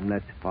 Meantime,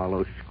 let's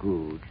follow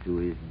Scrooge to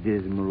his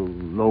dismal,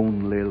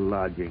 lonely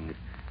lodgings,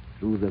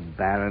 through the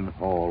barren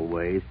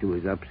hallways to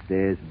his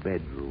upstairs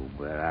bedroom,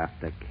 where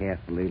after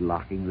carefully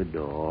locking the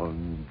door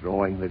and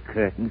drawing the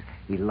curtains,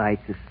 he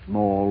lights a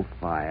small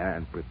fire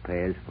and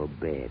prepares for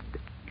bed.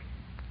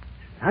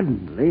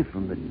 Suddenly,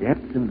 from the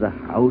depths of the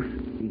house,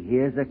 he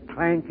hears a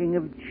clanking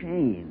of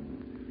chains.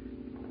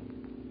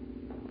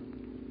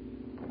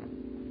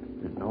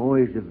 The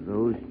noise of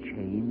those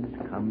chains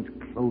comes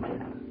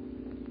closer,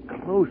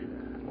 closer.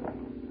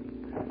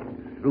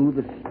 Through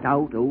the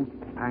stout oak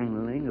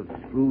paneling of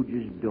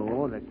Scrooge's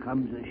door, there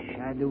comes a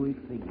shadowy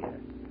figure.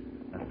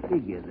 A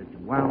figure that's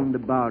wound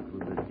about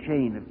with a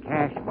chain of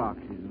cash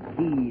boxes and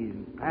keys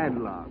and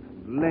padlocks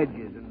and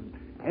ledgers and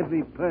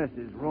heavy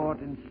purses wrought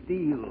in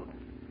steel.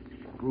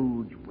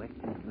 Scrooge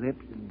wets his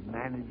lips and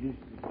manages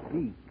to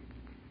speak.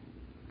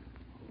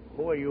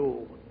 Who are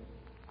you?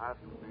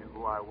 Asked me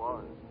who I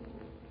was.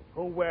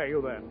 Who were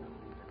you then?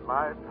 In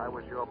life, I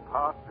was your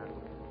partner,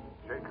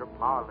 Jacob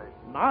Marley.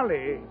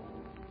 Marley?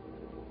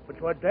 But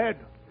you are dead.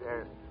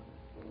 Yes.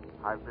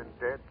 I've been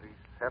dead these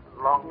 7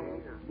 long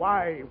years.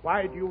 Why?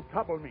 Why do you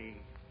trouble me?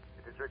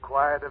 It is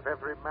required of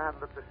every man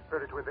that the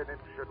spirit within him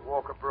should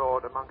walk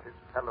abroad among his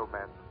fellow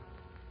men.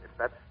 If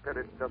that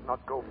spirit does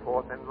not go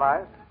forth in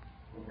life,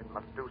 it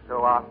must do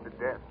so after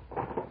death.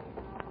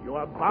 You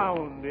are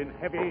bound in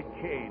heavy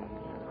chains.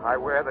 I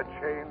wear the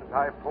chains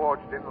I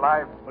forged in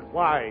life. But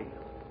why?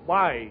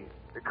 Why?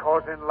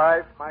 Because in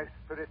life my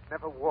spirit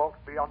never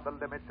walked beyond the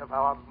limits of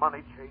our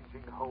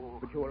money-changing hold.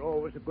 But you were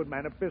always a good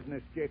man of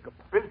business, Jacob.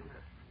 Business?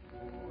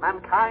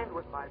 Mankind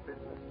was my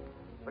business.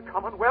 The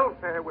common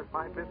welfare was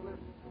my business.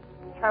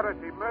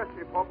 Charity,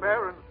 mercy,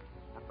 forbearance,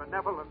 and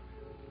benevolence.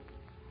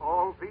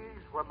 All these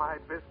were my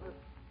business.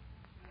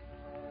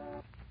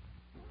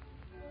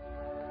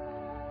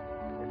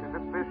 It is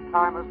at this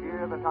time of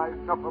year that I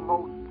suffer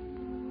most.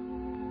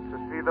 To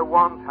see the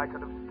want I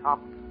could have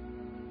stopped,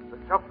 the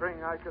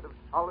suffering I could have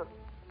solaced,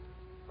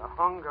 the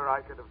hunger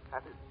I could have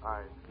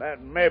satisfied.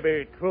 That may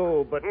be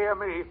true, but... Hear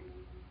me.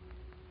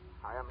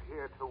 I am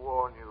here to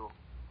warn you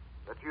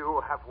that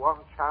you have one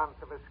chance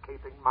of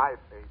escaping my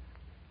fate.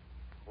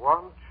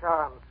 One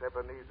chance,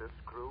 Ebenezer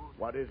Scrooge.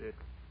 What is it?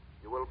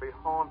 You will be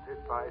haunted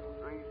by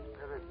 3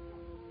 spirits.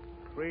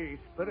 3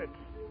 spirits?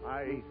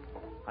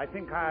 I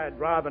think I'd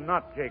rather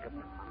not, Jacob.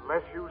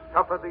 Unless you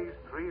suffer these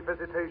 3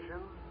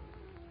 visitations,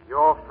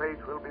 your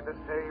fate will be the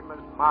same as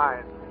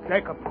mine.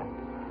 Jacob,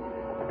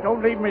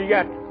 don't leave me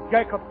yet.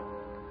 Jacob.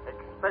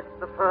 Expect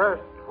the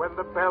first when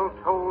the bell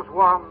tolls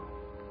 1.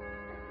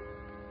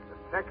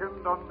 The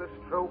second on the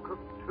stroke of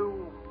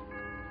 2.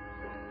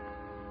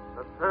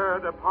 The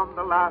third upon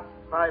the last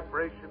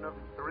vibration of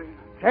 3.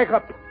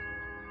 Jacob!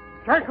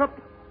 Jacob!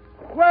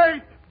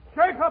 Wait!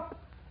 Jacob!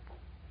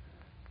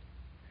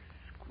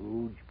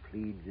 Scrooge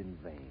pleads in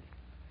vain.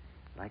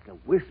 Like a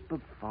wisp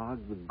of fog,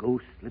 the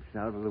ghost slips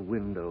out of the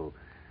window.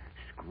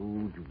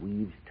 Scrooge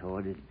weaves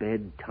toward his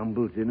bed,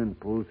 tumbles in, and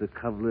pulls the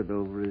coverlet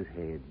over his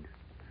head.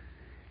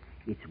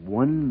 It's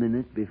 1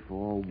 minute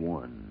before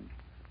 1.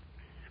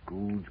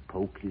 Scrooge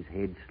pokes his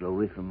head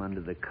slowly from under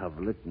the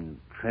coverlet and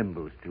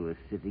trembles to a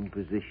sitting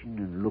position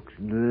and looks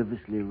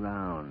nervously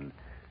round.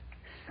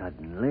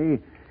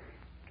 Suddenly,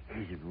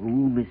 his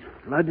room is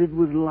flooded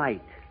with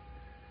light.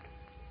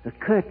 The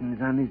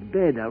curtains on his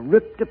bed are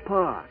ripped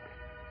apart.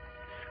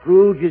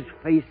 Scrooge is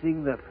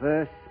facing the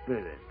first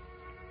spirit.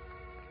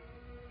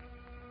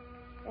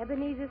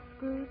 Ebenezer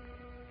Scrooge?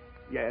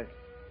 Yes.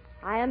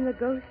 I am the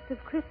ghost of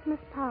Christmas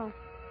past.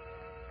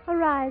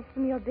 Arise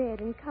from your bed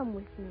and come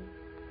with me.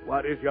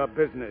 What is your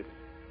business?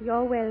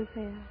 Your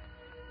welfare.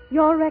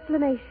 Your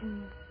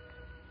reclamation.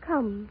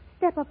 Come,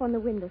 step up on the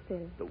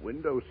windowsill. The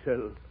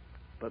windowsill?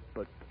 But...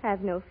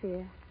 Have no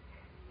fear.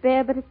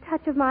 Bear but a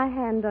touch of my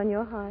hand on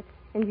your heart,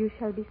 and you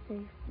shall be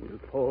safe. We'll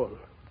fall.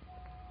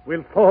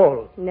 We'll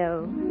fall.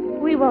 No,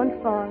 we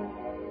won't fall.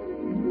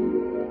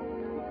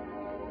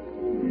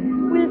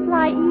 We'll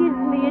fly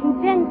easily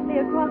and gently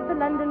across the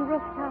London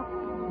rooftops.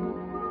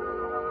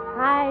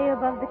 high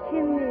above the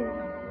chimneys.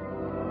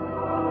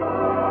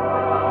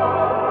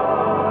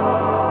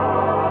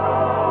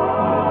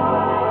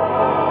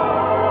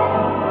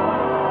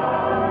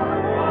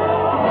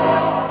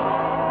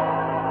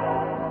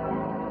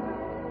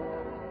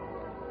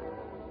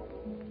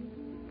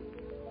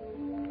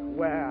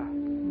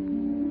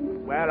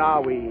 Where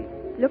are we?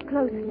 Look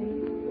closely.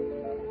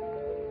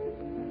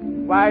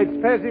 Why,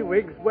 it's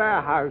Fezziwig's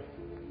warehouse.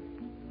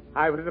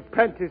 I was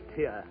apprenticed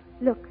here.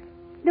 Look.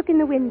 Look in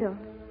the window.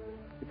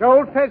 It's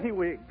old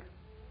Fezziwig.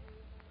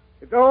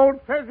 It's old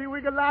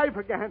Fezziwig alive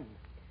again.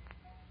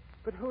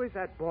 But who is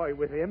that boy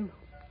with him?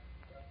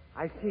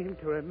 I seem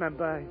to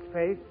remember his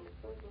face.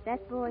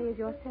 That boy is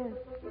yourself.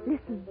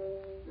 Listen.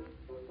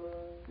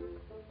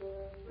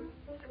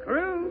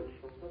 Scrooge.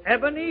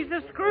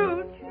 Ebenezer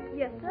Scrooge.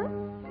 Yes, sir?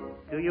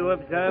 Do you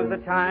observe the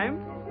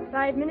time?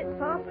 5 minutes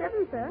past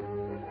 7, sir.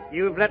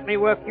 You've let me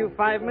work you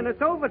 5 minutes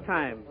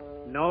overtime.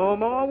 No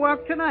more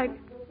work tonight.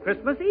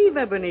 Christmas Eve,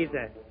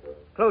 Ebenezer.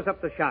 Close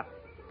up the shop.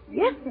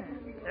 Yes,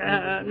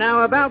 sir.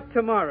 Now, about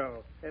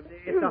tomorrow.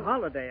 It's a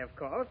holiday, of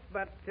course,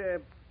 but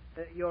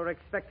you're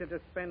expected to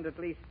spend at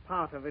least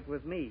part of it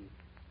with me.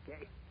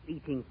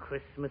 Eating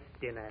Christmas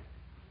dinner.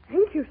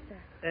 Thank you,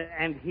 sir.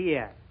 And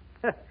here.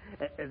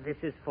 This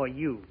is for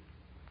you.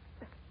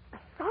 A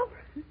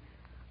sovereign?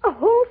 A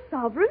whole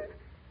sovereign?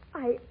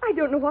 I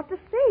don't know what to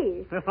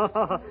say.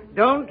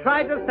 Don't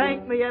try to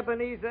thank me,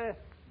 Ebenezer.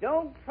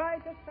 Don't try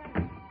to thank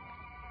me.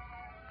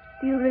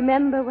 Do you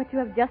remember what you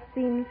have just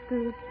seen,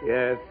 Scrooge?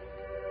 Yes.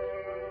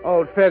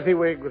 Old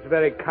Fezziwig was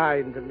very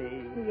kind to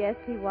me. Yes,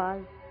 he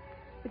was.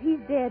 But he's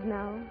dead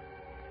now.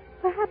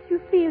 Perhaps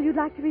you feel you'd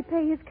like to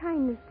repay his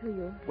kindness to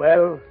you.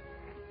 Well?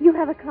 You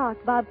have a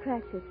clerk, Bob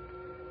Cratchit.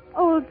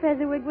 Old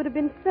Fezziwig would have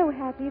been so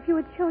happy if you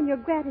had shown your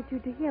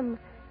gratitude to him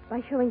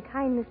by showing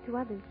kindness to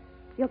others.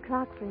 Your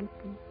clerk, for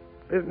instance.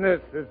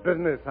 Business is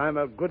business. I'm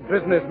a good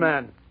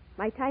businessman.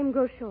 My time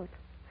grows short.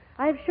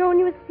 I have shown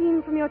you a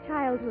scene from your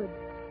childhood.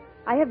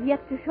 I have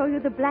yet to show you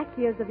the black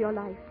years of your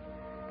life.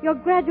 Your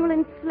gradual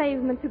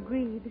enslavement to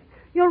greed.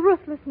 Your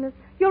ruthlessness.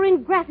 Your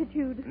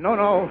ingratitude.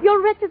 No.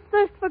 Your wretched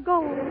thirst for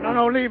gold.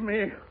 No, leave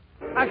me.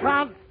 I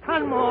can't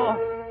stand more.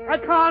 I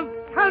can't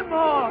stand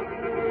more.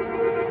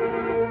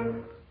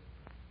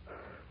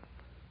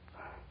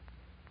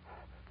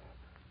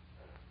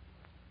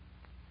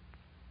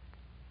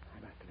 I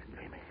must have been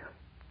dreaming.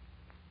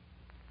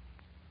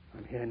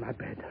 I'm here in my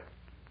bed.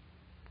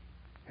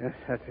 Yes,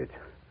 that's it.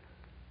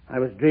 I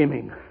was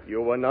dreaming.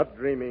 You were not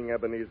dreaming,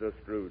 Ebenezer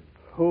Scrooge.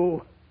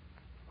 Who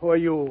are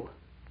you?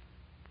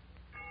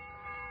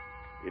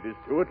 It is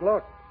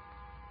 2:00.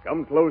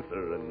 Come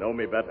closer and know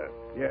me better.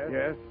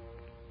 Yes.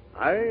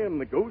 I am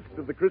the ghost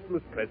of the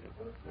Christmas present.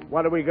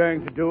 What are we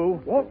going to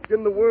do? Walk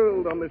in the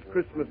world on this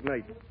Christmas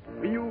night,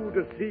 for you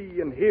to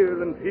see and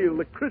hear and feel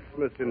the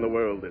Christmas in the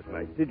world this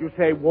night. Did you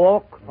say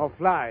walk or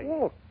fly?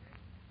 Walk.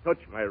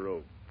 Touch my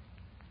robe.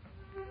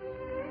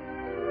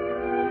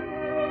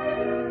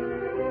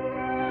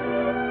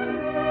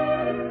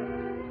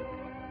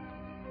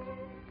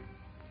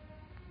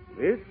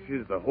 This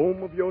is the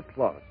home of your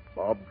clerk,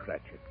 Bob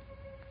Cratchit.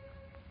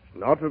 It's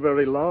not a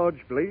very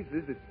large place,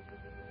 is it?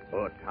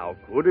 But how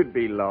could it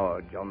be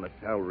large on the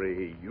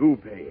salary you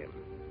pay him?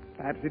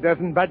 Perhaps he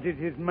doesn't budget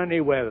his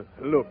money well.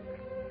 Look,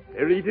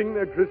 they're eating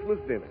their Christmas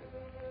dinner.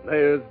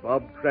 There's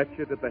Bob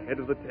Cratchit at the head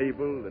of the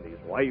table and his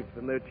wife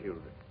and their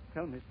children.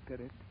 Tell me,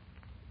 Spirit,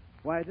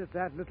 why does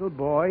that little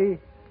boy,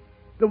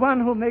 the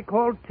one whom they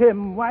call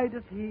Tim, why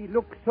does he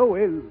look so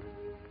ill?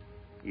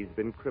 He's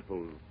been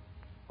crippled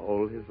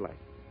all his life.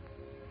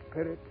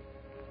 Spirit,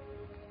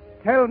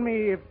 tell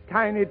me if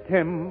Tiny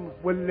Tim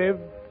will live.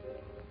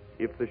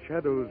 If the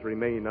shadows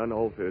remain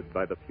unaltered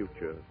by the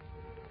future,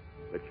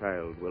 the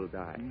child will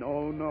die.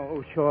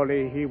 No,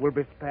 surely he will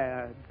be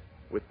spared.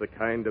 With the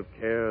kind of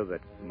care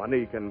that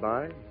money can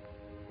buy,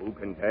 who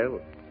can tell?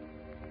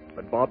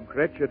 But Bob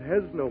Cratchit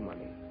has no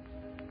money.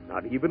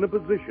 Not even a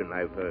position,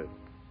 I've heard.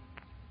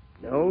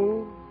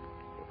 No,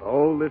 if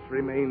all this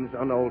remains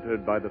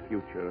unaltered by the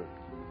future,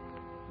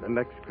 the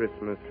next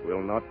Christmas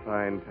will not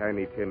find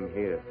Tiny Tim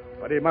here.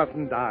 But he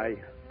mustn't die.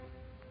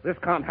 This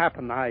can't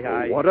happen.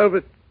 What of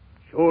it?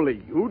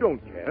 Surely you don't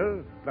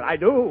care. But I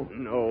do.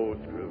 No,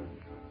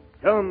 Scrooge.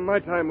 Come, my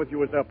time with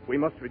you is up. We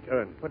must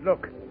return. But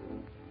look,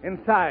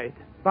 inside,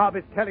 Bob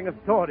is telling a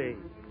story.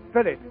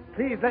 Spirit,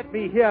 please let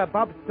me hear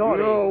Bob's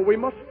story. No, we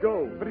must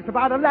go. But it's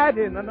about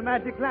Aladdin and the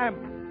magic lamp.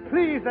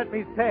 Please let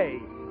me stay.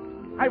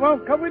 I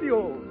won't come with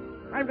you.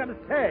 I'm going to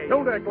stay.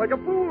 Don't act like a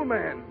fool,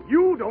 man.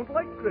 You don't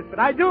like Christmas. But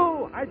I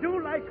do. I do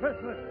like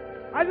Christmas.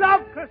 I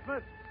love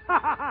Christmas.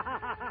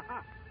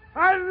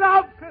 I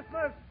love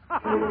Christmas.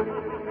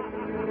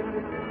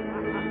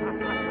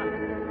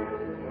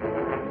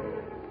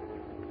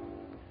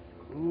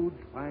 Scrooge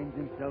finds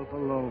himself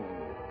alone.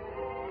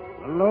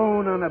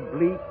 Alone on a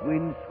bleak,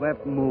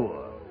 wind-swept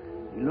moor.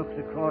 He looks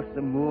across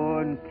the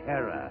moor in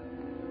terror.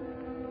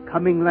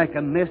 Coming like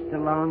a mist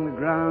along the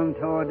ground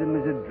toward him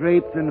is a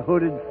draped and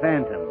hooded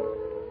phantom.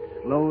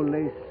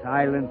 Slowly,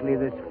 silently,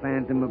 this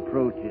phantom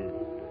approaches.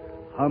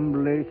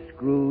 Humbly,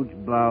 Scrooge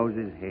bows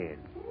his head.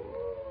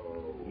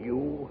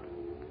 You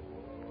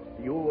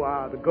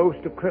are the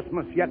ghost of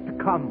Christmas yet to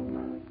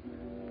come.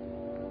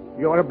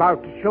 You're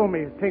about to show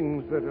me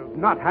things that have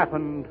not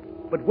happened,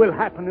 but will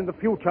happen in the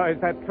future. Is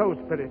that so,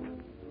 Spirit?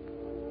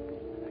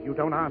 You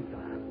don't answer.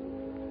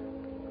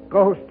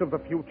 Ghost of the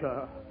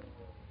future,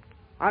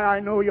 I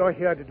know you're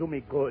here to do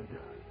me good.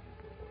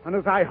 And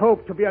as I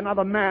hope to be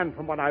another man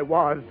from what I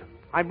was,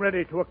 I'm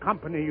ready to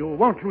accompany you.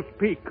 Won't you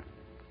speak?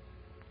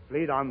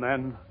 Lead on,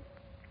 then.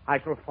 I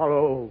shall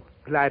follow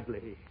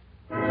gladly.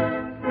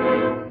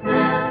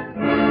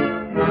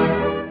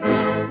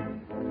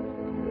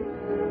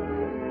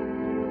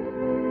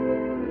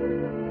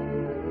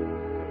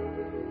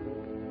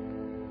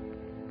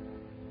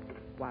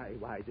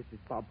 Why, this is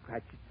Bob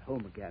Cratchit's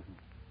home again.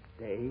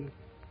 They,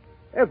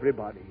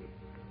 everybody.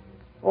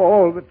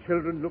 All the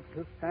children look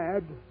so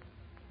sad.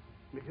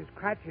 Mrs.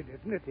 Cratchit,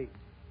 isn't it?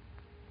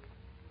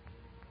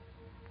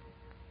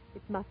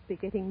 It must be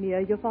getting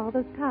near your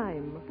father's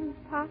time.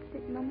 We've passed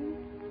it, Mummy.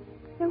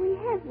 So we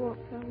have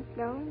walked on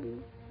slow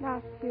these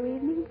last few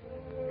evenings.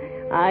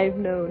 I've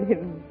known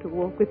him to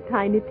walk with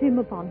Tiny Tim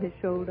upon his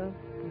shoulder.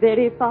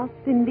 Very fast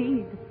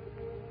indeed.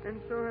 And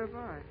so have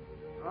I.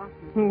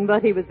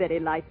 But he was very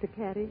light to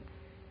carry.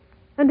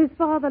 And his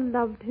father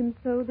loved him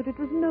so that it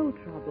was no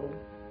trouble.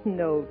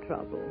 No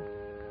trouble.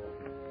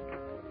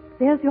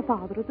 There's your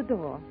father at the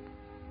door.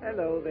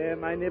 Hello there,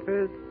 my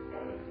nippers.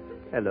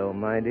 Hello,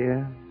 my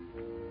dear.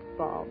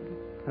 Bob.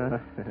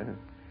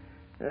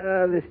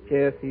 This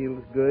chair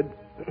feels good.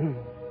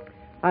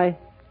 I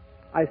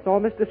saw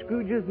Mr.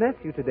 Scrooge's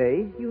nephew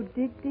today. You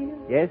did, dear?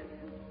 Yes.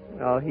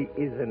 Oh, he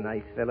is a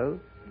nice fellow.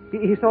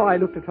 He saw I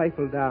looked a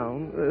trifle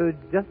down.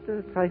 Just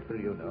a trifle,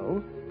 you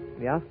know.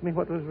 He asked me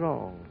what was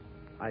wrong.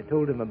 I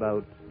told him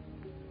about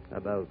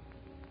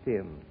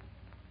Tim.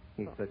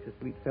 He's such a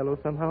sweet fellow,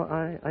 somehow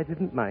I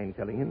didn't mind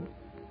telling him.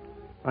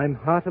 I'm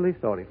heartily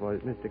sorry for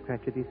it, Mr.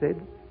 Cratchit, he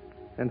said,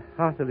 and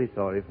heartily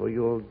sorry for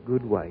your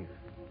good wife.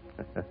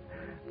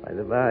 By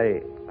the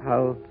by,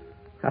 how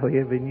he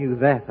ever knew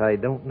that, I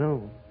don't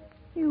know.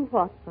 You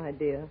what, my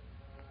dear?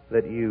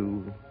 That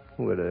you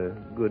were a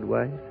good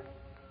wife?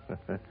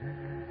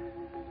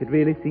 It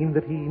really seemed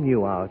that he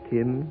knew our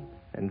Tim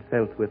and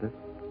felt with us.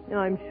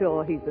 I'm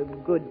sure he's a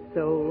good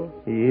soul.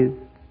 He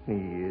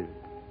is.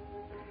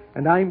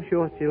 And I'm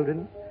sure,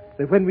 children,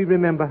 that when we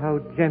remember how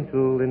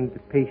gentle and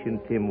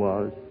patient Tim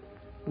was,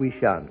 we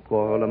shan't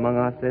quarrel among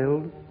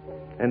ourselves,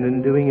 and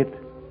in doing it,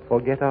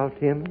 forget our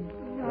Tim.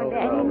 No,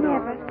 Daddy,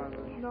 never.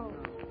 No.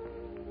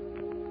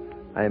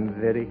 I'm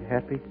very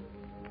happy.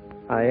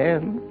 I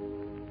am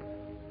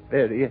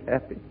very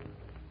happy.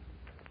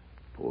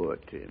 Poor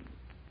Tim.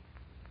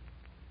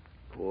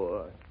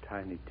 Poor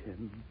Tiny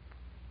Tim.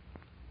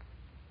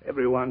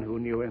 Everyone who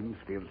knew him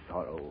feels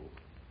sorrow.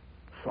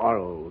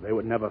 Sorrow they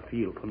would never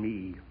feel for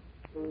me.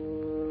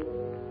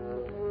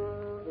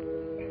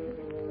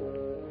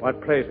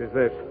 What place is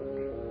this?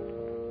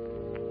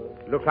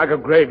 It looks like a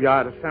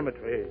graveyard, a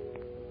cemetery.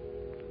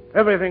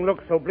 Everything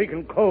looks so bleak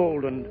and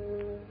cold, and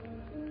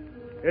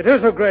it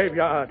is a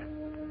graveyard.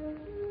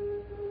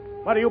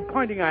 What are you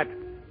pointing at?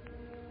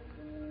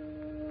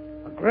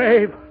 A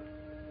grave.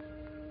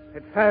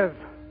 It says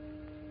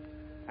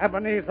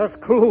Ebenezer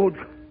Scrooge.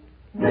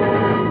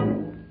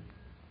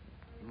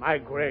 My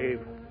grave.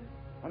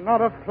 And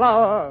not a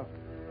flower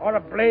or a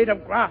blade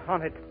of grass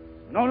on it.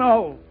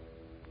 No.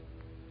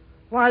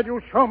 Why do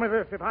you show me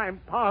this if I'm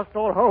past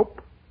all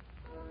hope?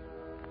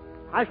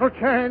 I shall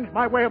change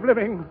my way of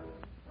living.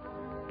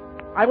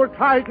 I will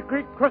try to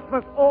greet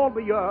Christmas all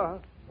the year.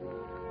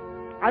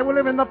 I will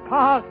live in the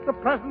past, the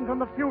present, and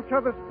the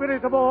future. The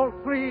spirit of all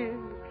three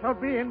shall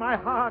be in my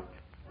heart.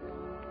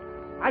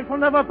 I shall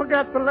never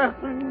forget the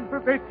lessons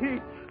that they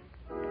teach.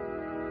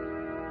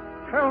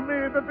 Tell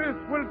me that this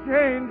will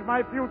change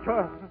my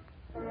future.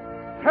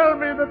 Tell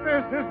me that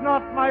this is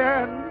not my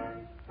end.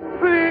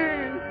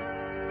 Please,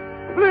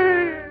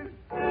 please,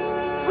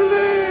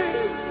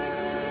 please,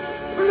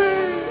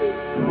 please.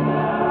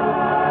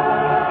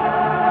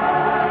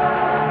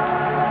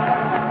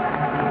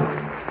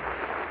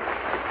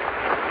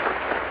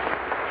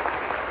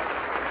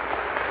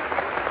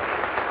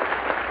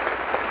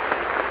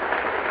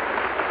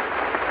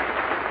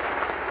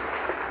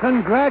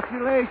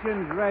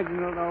 Congratulations,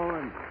 Reginald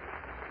Owen.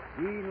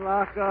 Jean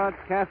Lockhart,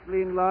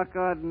 Kathleen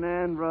Lockhart, and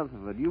Anne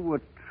Rutherford. You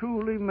were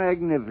truly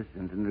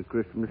magnificent in the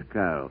Christmas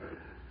Carol.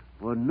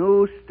 For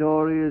no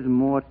story is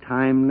more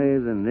timely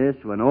than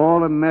this when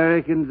all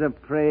Americans are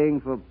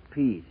praying for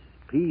peace.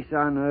 Peace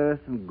on earth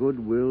and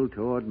goodwill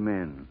toward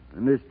men.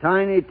 And as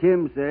Tiny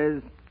Tim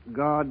says,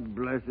 God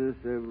bless us,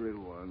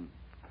 everyone.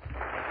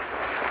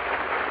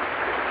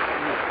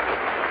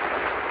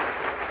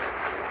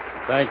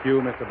 Thank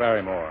you, Mr.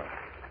 Barrymore.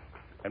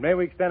 And may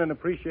we extend an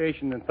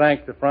appreciation and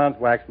thanks to Franz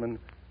Waxman,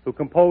 who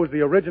composed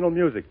the original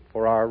music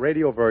for our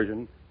radio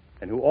version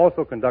and who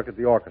also conducted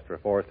the orchestra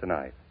for us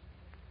tonight.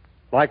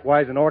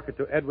 Likewise, an orchid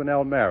to Edwin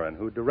L. Marin,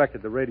 who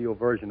directed the radio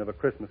version of A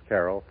Christmas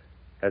Carol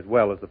as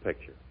well as the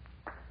picture.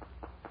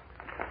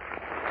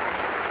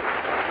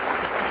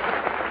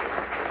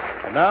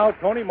 And now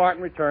Tony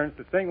Martin returns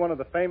to sing one of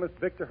the famous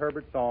Victor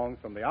Herbert songs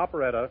from the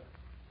operetta,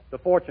 The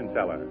Fortune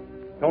Teller.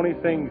 Tony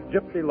sings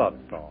Gypsy Love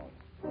Song.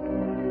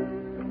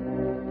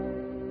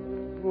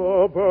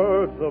 The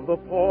birds of the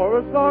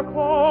forest are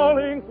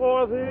calling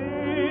for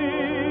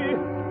thee,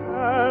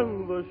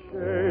 and the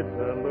shades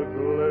and the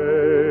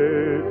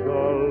glades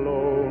are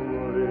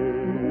lonely.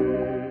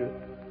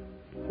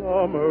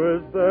 Summer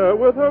is there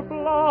with her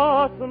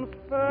blossoms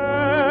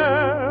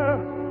fair,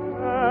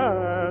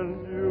 and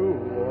you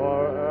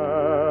are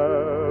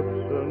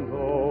absent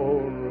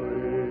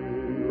only.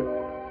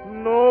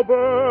 No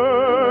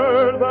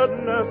bird that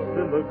nests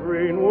in the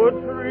greenwood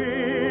tree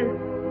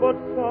but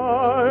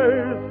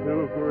sighs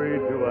to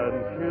greet you and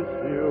kiss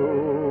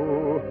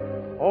you.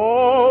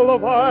 All the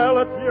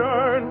violets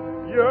yearn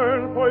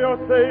for your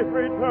safe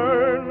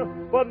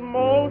return, but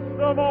most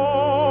of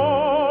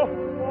all,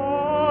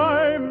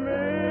 I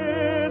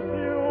miss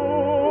you.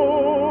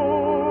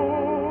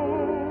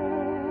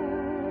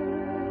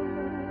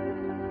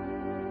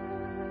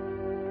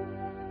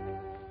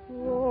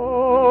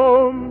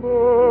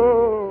 Slumber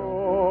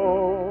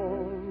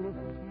on,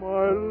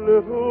 my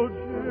little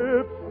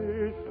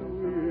gypsy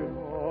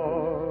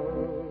sweetheart.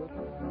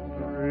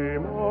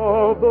 Dream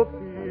of the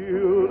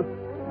field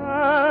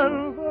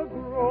and the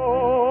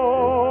grove.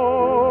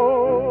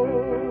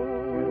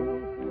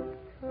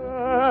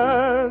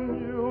 Can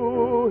you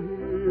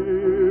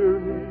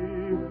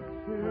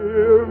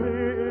hear me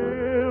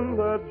in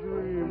that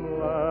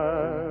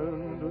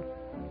dreamland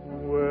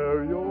where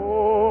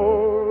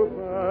your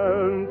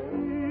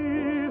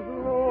fancies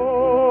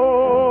rove?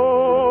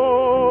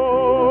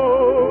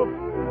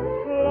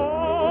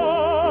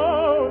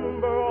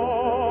 Slumber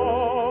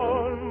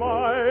on,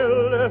 my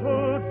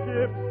little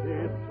gypsy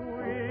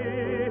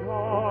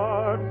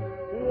sweetheart,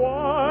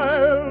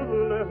 wild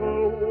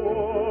little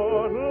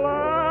woodland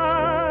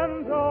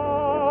dove.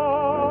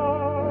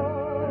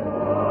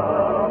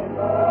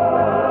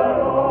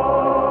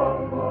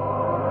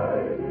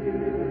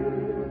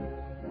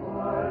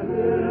 My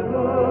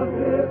little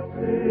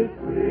gypsy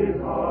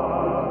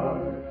sweetheart,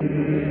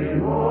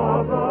 dream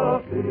of the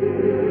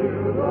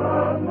field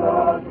and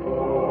the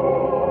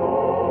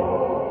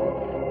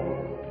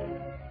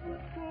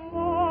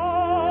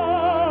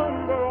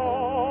Slumber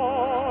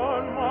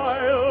on, my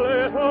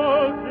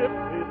little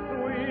gypsy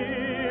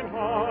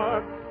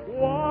sweetheart,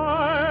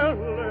 wild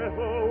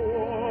little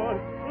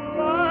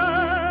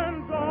woodland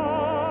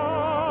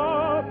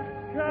dove.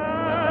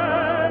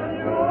 Can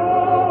you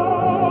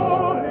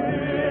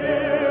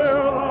hear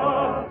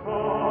the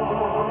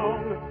song,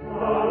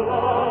 the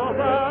love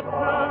that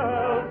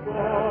tells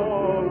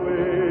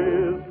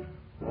always?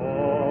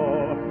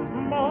 Oh,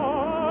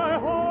 my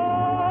heart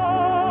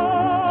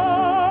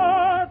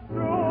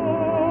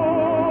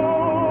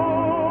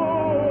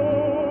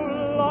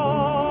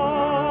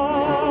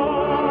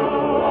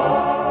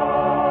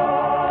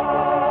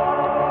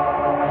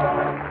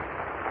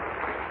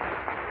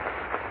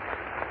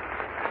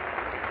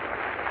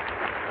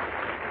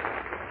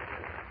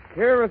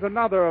Here is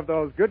another of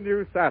those good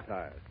news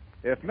satires.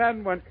 If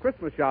men went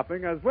Christmas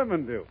shopping as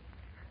women do.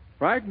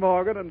 Frank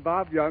Morgan and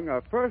Bob Young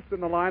are first in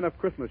the line of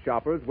Christmas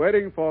shoppers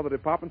waiting for the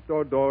department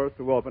store doors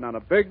to open on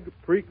a big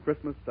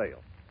pre-Christmas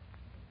sale.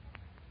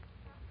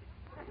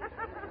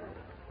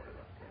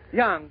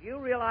 Young, do you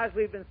realize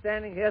we've been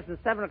standing here since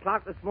 7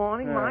 o'clock this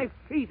morning? Yeah. My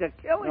feet are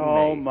killing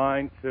Oh, me.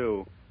 mine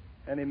too.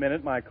 Any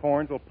minute my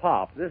corns will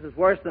pop. This is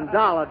worse than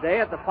Dollar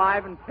Day at the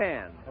 5 and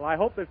 10. Well, I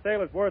hope this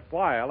sale is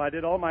worthwhile. I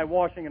did all my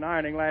washing and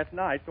ironing last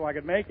night so I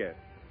could make it.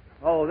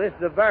 Oh, this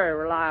is a very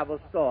reliable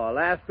store.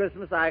 Last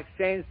Christmas I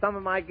exchanged some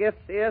of my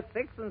gifts here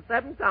 6 and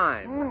 7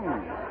 times.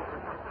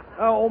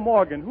 Oh,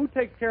 Morgan, who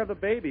takes care of the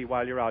baby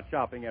while you're out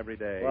shopping every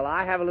day? Well,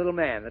 I have a little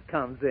man that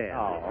comes in.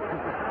 Oh.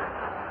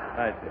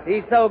 I see.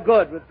 He's so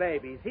good with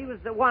babies. He was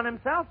the one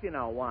himself, you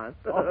know, once.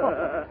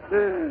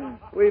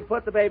 We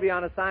put the baby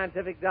on a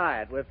scientific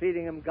diet. We're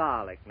feeding him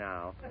garlic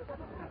now.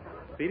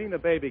 Feeding the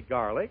baby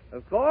garlic?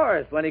 Of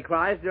course. When he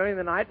cries during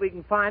the night, we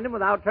can find him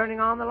without turning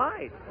on the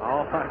light.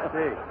 Oh, I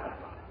see.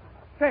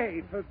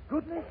 Say, for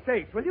goodness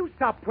sakes, will you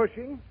stop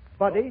pushing,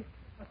 buddy?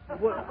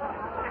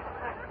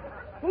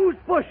 Who's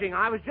pushing?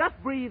 I was just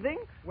breathing.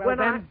 Well, when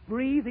then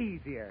breathe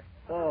easier.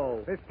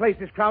 Oh. This place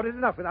is crowded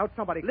enough without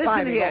somebody Listen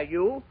climbing here, up.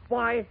 you.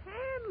 Why,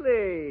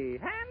 Hanley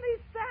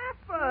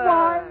Stafford.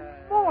 Why,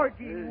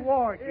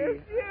 Morgie.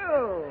 It's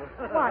you.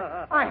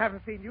 Why, I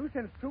haven't seen you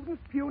since Prudence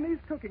Puny's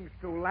cooking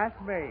school last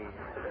May.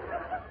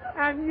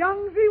 And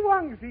Youngsy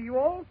Wongsy, you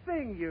old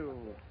thing, you.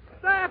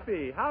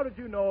 Staffy, how did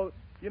you know?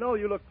 You know,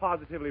 you look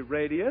positively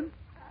radiant.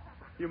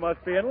 You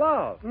must be in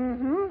love.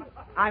 Mm-hmm.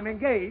 I'm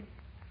engaged.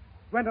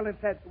 Gwendolyn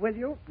said, will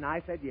you? And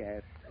I said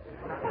yes.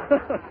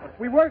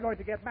 We were going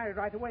to get married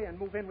right away and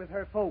move in with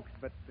her folks,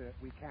 but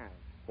we can't.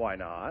 Why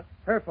not?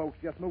 Her folks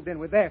just moved in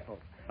with their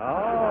folks.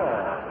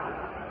 Oh.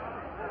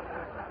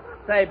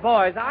 Say,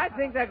 boys, I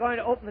think they're going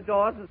to open the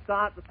doors and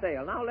start the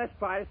sale. Now let's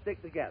try to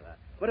stick together.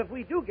 But if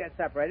we do get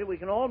separated, we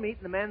can all meet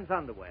in the men's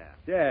underwear.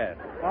 Yes.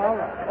 All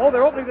right. Oh,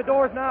 they're opening the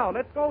doors now.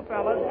 Let's go,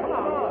 fellas. Come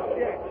on.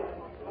 Yes.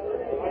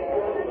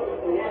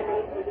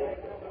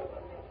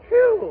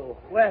 Phew!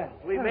 Well,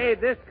 we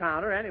made this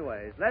counter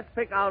anyways. Let's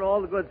pick out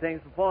all the good things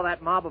before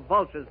that mob of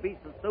vultures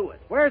beats us to it.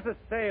 Where's the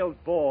sales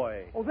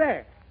boy? Oh,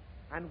 there.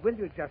 And will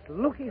you just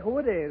looky who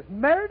it is?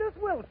 Meredith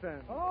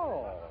Wilson.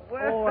 Oh,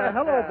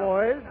 hello,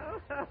 boys.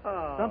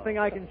 Something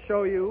I can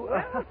show you.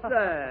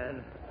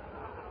 Wilson!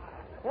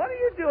 What are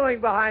you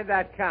doing behind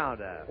that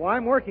counter? Well,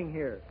 I'm working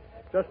here.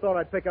 Just thought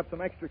I'd pick up some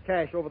extra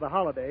cash over the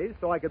holidays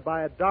so I could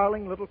buy a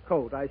darling little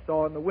coat I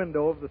saw in the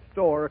window of the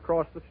store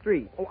across the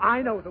street. Oh,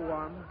 I know the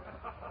one.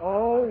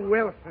 Oh,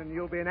 Wilson,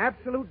 you'll be an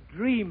absolute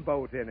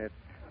dreamboat in it.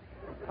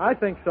 I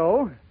think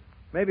so.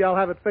 Maybe I'll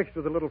have it fixed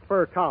with a little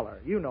fur collar.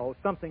 You know,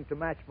 something to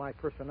match my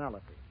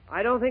personality.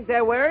 I don't think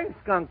they're wearing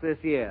skunk this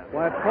year.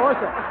 Why, of course.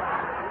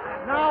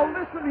 Now,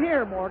 listen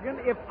here, Morgan.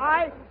 Boys,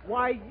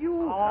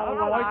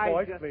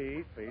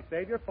 please.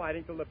 Save your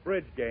fighting till the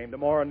bridge game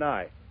tomorrow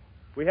night.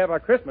 We have our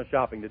Christmas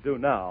shopping to do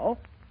now.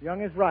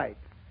 Young is right.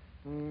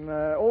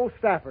 Old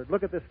Stafford,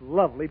 look at this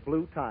lovely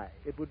blue tie.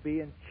 It would be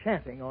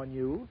enchanting on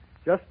you.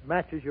 Just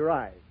matches your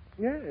eyes.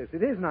 Yes,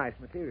 it is nice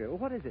material.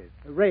 What is it?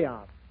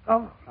 Rayon.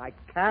 Oh, I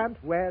can't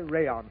wear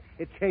rayon.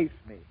 It chafes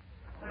me.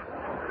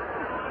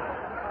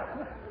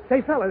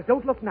 Say, fellas,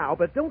 don't look now,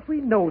 but don't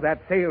we know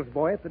that sales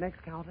boy at the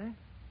next counter?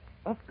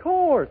 Of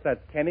course.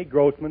 That's Kenny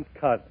Grossman's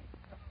cousin.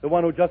 The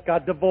one who just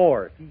got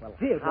divorced. How Did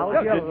do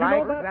you you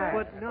like know that?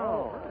 But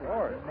no.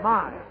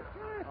 My.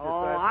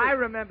 Oh, I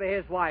remember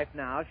his wife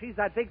now. She's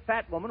that big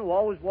fat woman who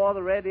always wore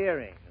the red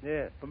earrings.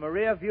 Yes. From a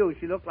rear view,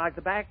 she looked like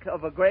the back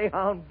of a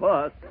Greyhound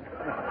bus.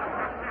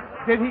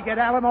 Did he get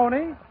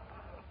alimony?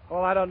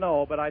 Well, I don't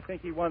know, but I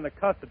think he won the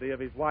custody of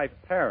his wife's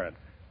parents.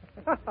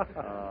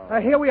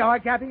 Here we are,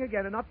 gabbing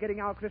again and not getting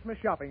our Christmas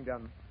shopping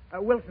done.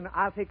 Wilson,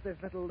 I'll take this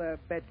little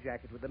bed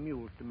jacket with the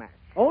mules to match.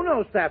 Oh,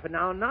 no, Stafford.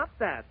 Now, not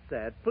that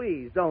set.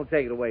 Please don't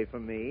take it away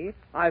from me.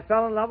 I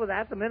fell in love with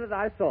that the minute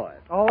I saw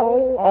it.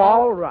 Oh,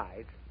 all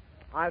right.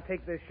 I'll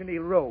take the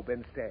chenille robe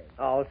instead.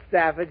 Oh,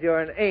 Stafford, you're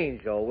an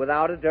angel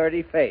without a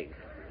dirty face.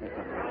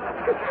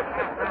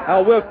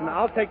 Now, Wilson,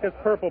 I'll take this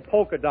purple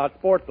polka dot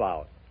sport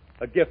blouse.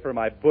 A gift for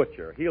my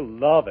butcher. He'll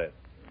love it.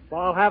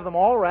 Well, I'll have them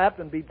all wrapped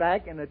and be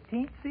back in a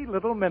teensy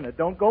little minute.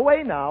 Don't go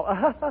away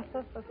now.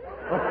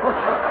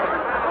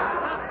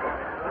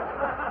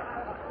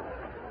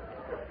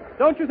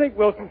 Don't you think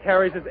Wilson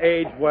carries his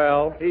age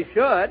well? He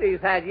should. He's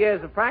had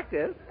years of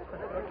practice.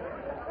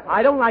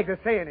 I don't like to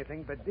say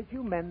anything, but did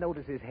you men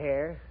notice his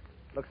hair?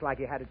 Looks like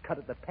he had it cut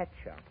at the pet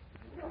shop.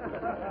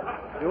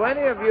 Do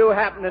any of you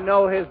happen to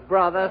know his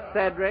brother,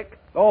 Cedric?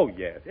 Oh,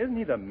 yes. Isn't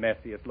he the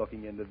messiest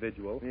looking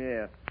individual?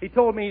 Yeah. He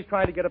told me he's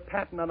trying to get a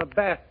patent on a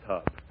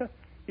bathtub.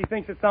 He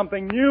thinks it's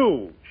something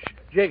new.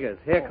 Jiggers,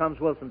 here comes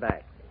Wilson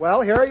back.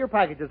 Well, here are your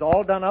packages,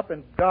 all done up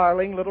in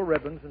darling little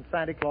ribbons and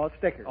Santa Claus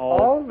stickers.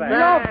 Oh,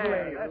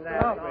 lovely.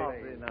 That's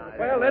awfully nice.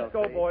 Well, let's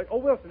go, boys. Oh,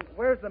 Wilson,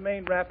 where's the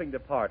main wrapping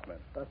department?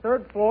 The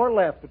third floor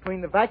left,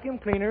 between the vacuum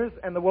cleaners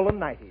and the woolen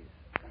nighties.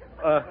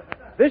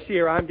 This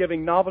year I'm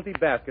giving novelty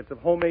baskets of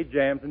homemade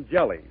jams and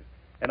jellies,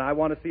 and I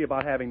want to see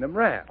about having them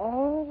wrapped.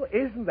 Oh,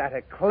 isn't that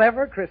a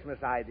clever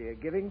Christmas idea,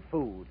 giving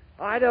food?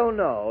 I don't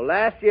know.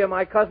 Last year,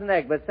 my cousin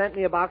Egbert sent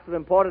me a box of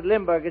imported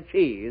Limburger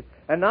cheese,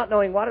 and not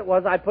knowing what it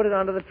was, I put it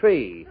under the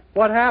tree.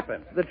 What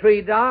happened? The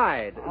tree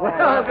died. Oh.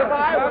 Well,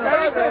 goodbye. Well,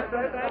 very good.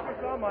 Thank you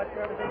so much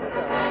for everything you've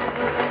done.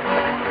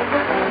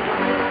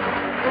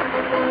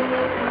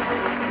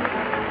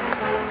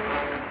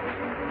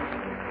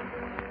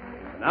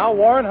 Now,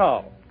 Warren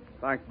Hull.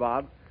 Thanks,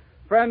 Bob.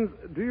 Friends,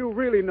 do you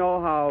really know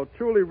how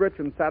truly rich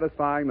and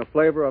satisfying the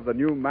flavor of the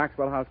new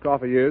Maxwell House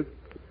coffee is?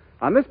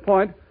 On this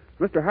point,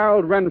 Mr.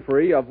 Harold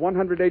Renfree of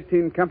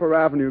 118 Kemper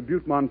Avenue,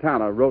 Butte,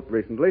 Montana, wrote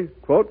recently,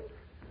 quote,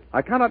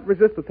 I cannot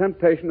resist the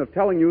temptation of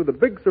telling you the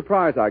big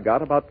surprise I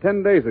got about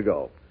 10 days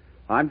ago.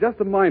 I'm just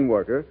a mine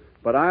worker,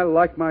 but I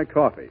like my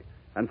coffee,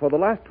 and for the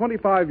last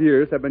 25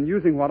 years have been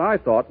using what I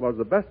thought was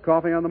the best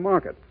coffee on the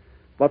market.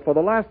 But for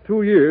the last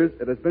 2 years,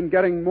 it has been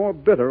getting more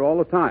bitter all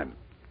the time.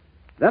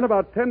 Then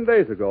about 10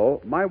 days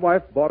ago, my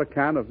wife bought a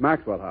can of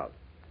Maxwell House.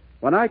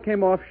 When I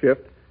came off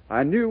shift,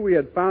 I knew we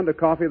had found a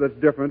coffee that's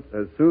different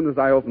as soon as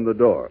I opened the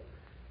door.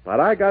 But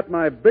I got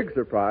my big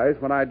surprise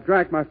when I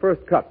drank my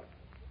first cup.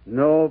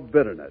 No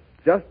bitterness,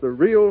 just the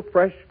real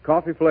fresh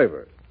coffee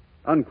flavor.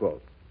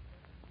 Unquote.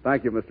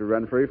 Thank you, Mr.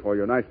 Renfree, for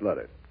your nice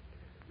letter.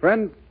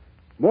 Friends,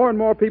 more and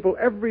more people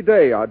every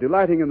day are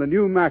delighting in the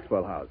new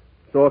Maxwell House.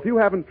 So if you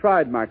haven't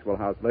tried Maxwell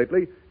House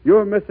lately,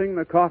 you're missing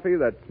the coffee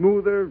that's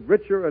smoother,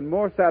 richer, and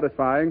more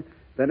satisfying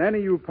than any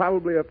you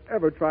probably have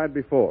ever tried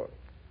before.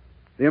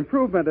 The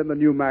improvement in the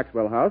new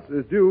Maxwell House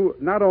is due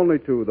not only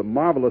to the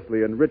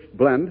marvelously enriched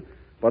blend,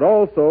 but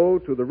also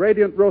to the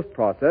radiant roast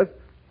process,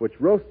 which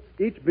roasts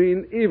each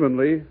bean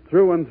evenly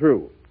through and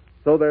through.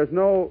 So there's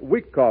no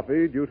weak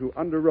coffee due to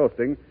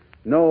under-roasting,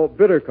 no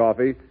bitter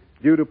coffee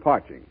due to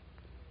parching.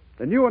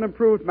 The new and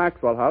improved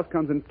Maxwell House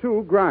comes in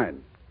 2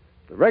 grinds.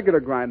 The regular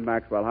grind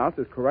Maxwell House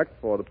is correct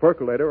for the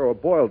percolator or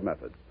boiled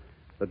methods.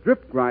 The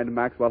drip grind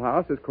Maxwell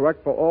House is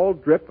correct for all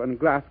drip and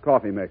glass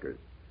coffee makers.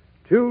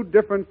 2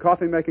 different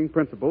coffee-making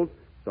principles,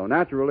 so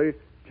naturally,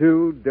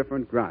 2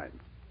 different grinds.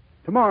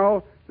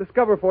 Tomorrow,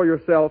 discover for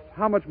yourself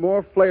how much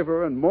more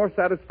flavor and more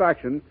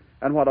satisfaction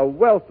and what a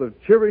wealth of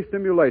cheery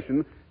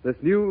stimulation this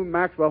new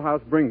Maxwell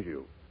House brings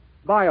you.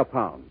 Buy a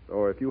pound,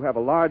 or if you have a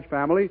large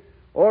family,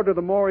 order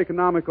the more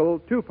economical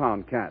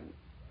 2-pound can.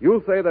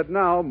 You'll say that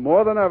now,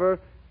 more than ever,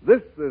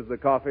 this is the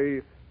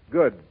coffee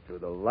good to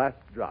the last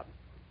drop.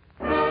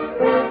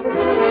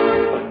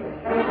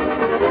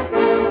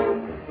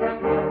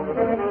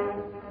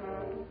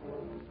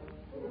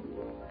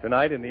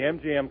 Tonight in the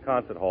MGM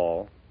Concert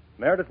Hall,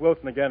 Meredith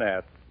Wilson again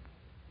asks,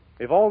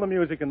 if all the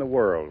music in the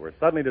world were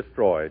suddenly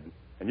destroyed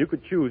and you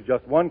could choose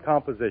just one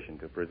composition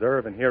to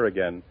preserve and hear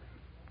again,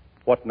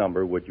 what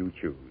number would you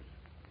choose?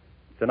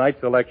 Tonight's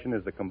selection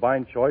is the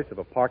combined choice of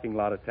a parking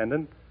lot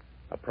attendant,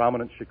 a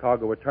prominent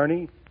Chicago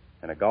attorney,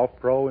 and a golf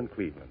pro in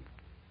Cleveland.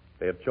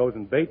 They have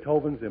chosen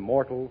Beethoven's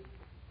immortal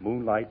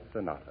Moonlight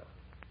Sonata.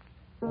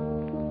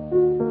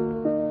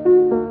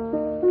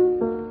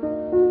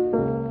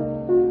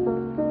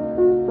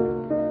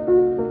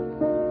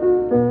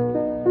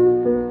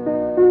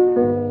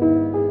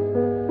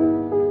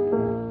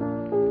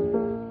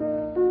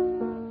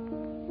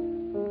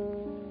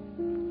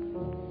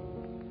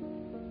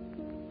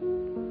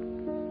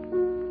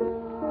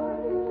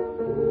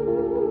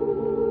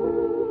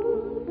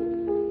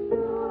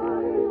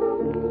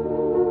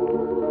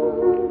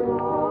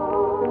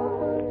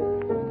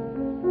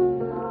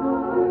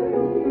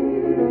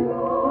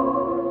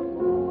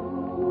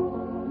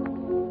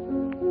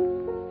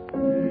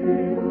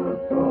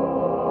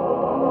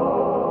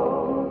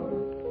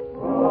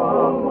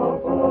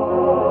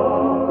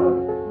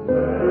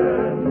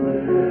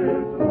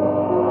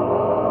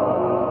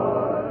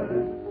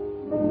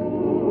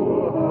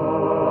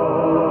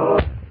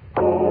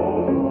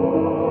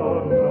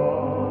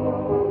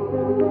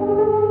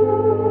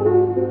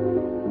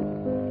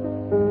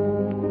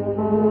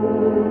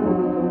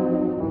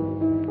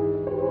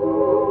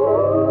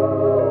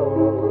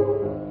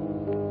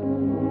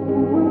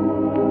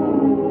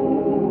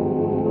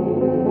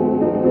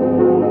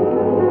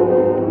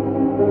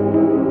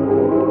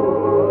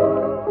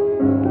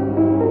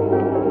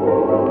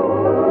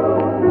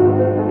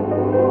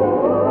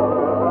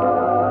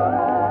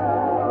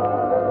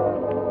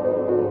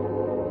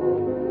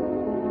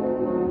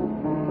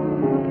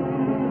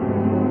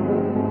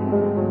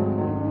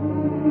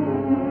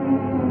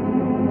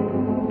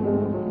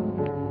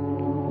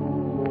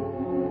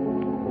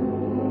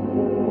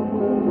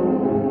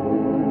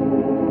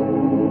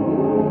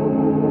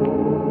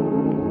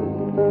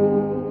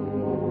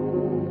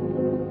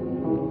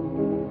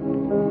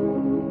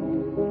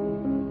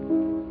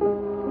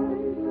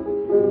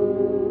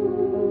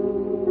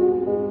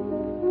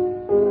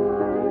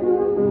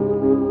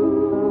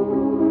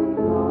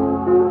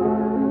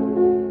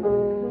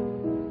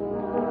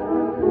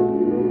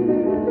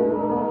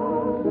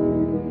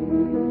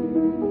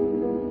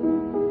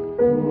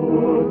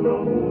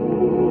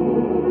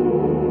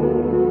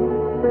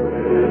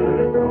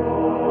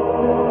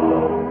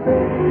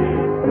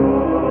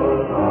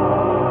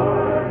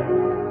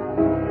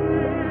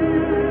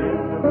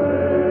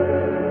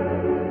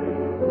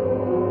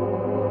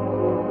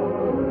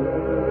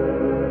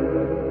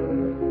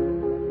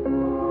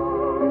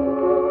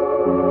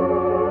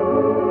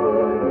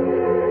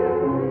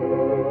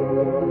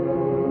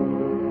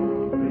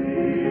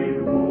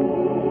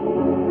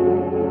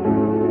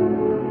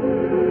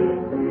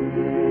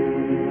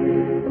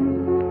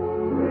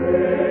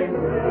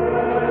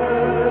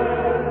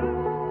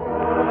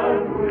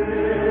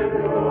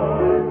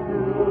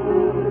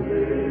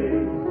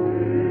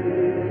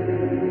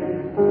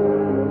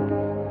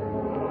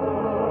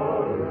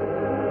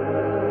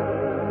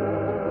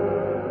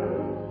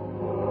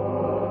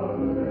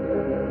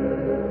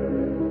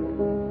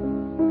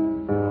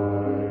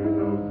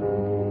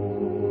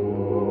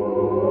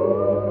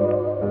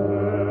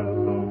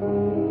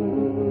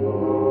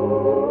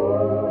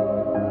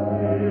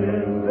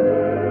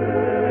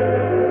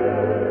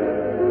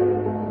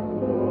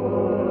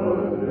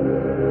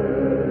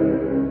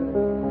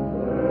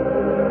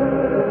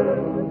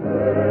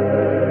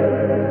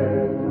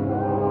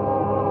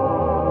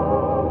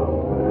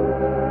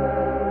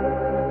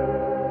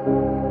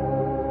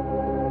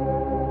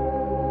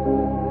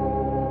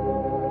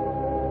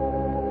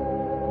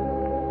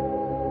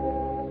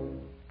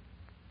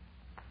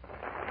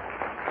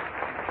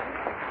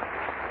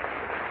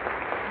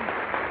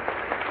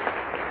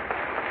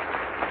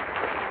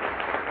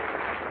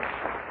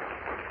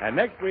 And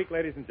next week,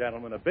 ladies and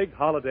gentlemen, a big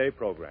holiday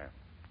program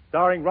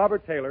starring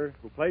Robert Taylor,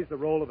 who plays the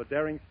role of a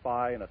daring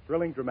spy in a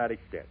thrilling dramatic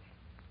sketch.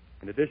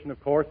 In addition,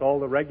 of course, all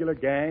the regular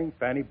gang,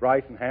 Fanny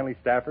Bryce and Hanley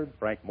Stafford,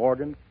 Frank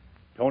Morgan,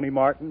 Tony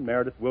Martin,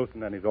 Meredith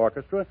Wilson and his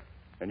orchestra,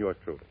 and yours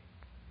truly.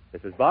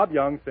 This is Bob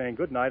Young saying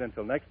good night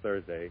until next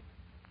Thursday.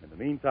 In the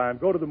meantime,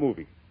 go to the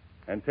movies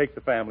and take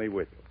the family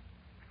with you.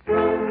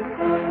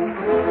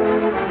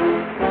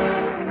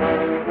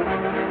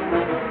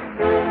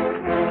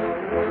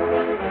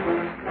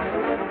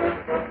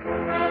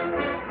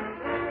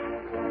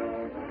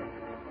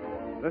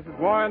 This is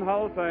Warren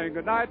Hull saying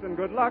good night and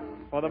good luck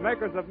for the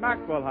makers of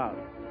Maxwell House,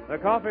 The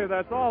coffee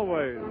that's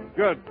always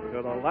good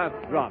to the last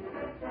drop.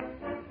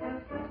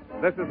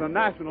 This is a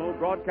National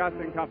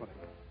Broadcasting Company.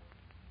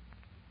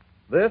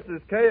 This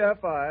is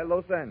KFI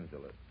Los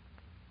Angeles.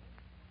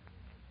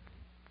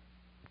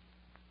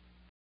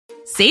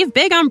 Save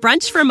big on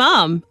brunch for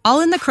Mom, all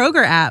in the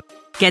Kroger app.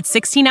 Get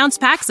 16-ounce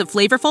packs of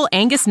flavorful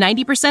Angus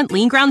 90%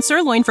 lean ground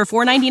sirloin for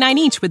 $4.99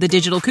 each with a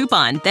digital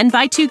coupon. Then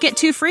buy 2, get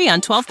 2 free on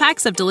 12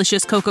 packs of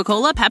delicious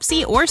Coca-Cola,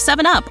 Pepsi, or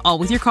 7-Up, all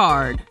with your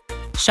card.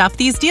 Shop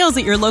these deals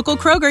at your local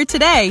Kroger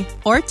today,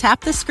 or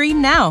tap the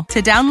screen now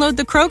to download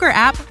the Kroger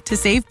app to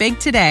save big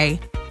today.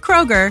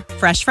 Kroger,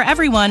 fresh for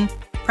everyone.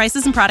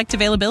 Prices and product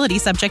availability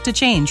subject to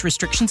change.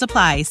 Restrictions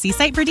apply. See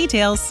site for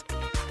details.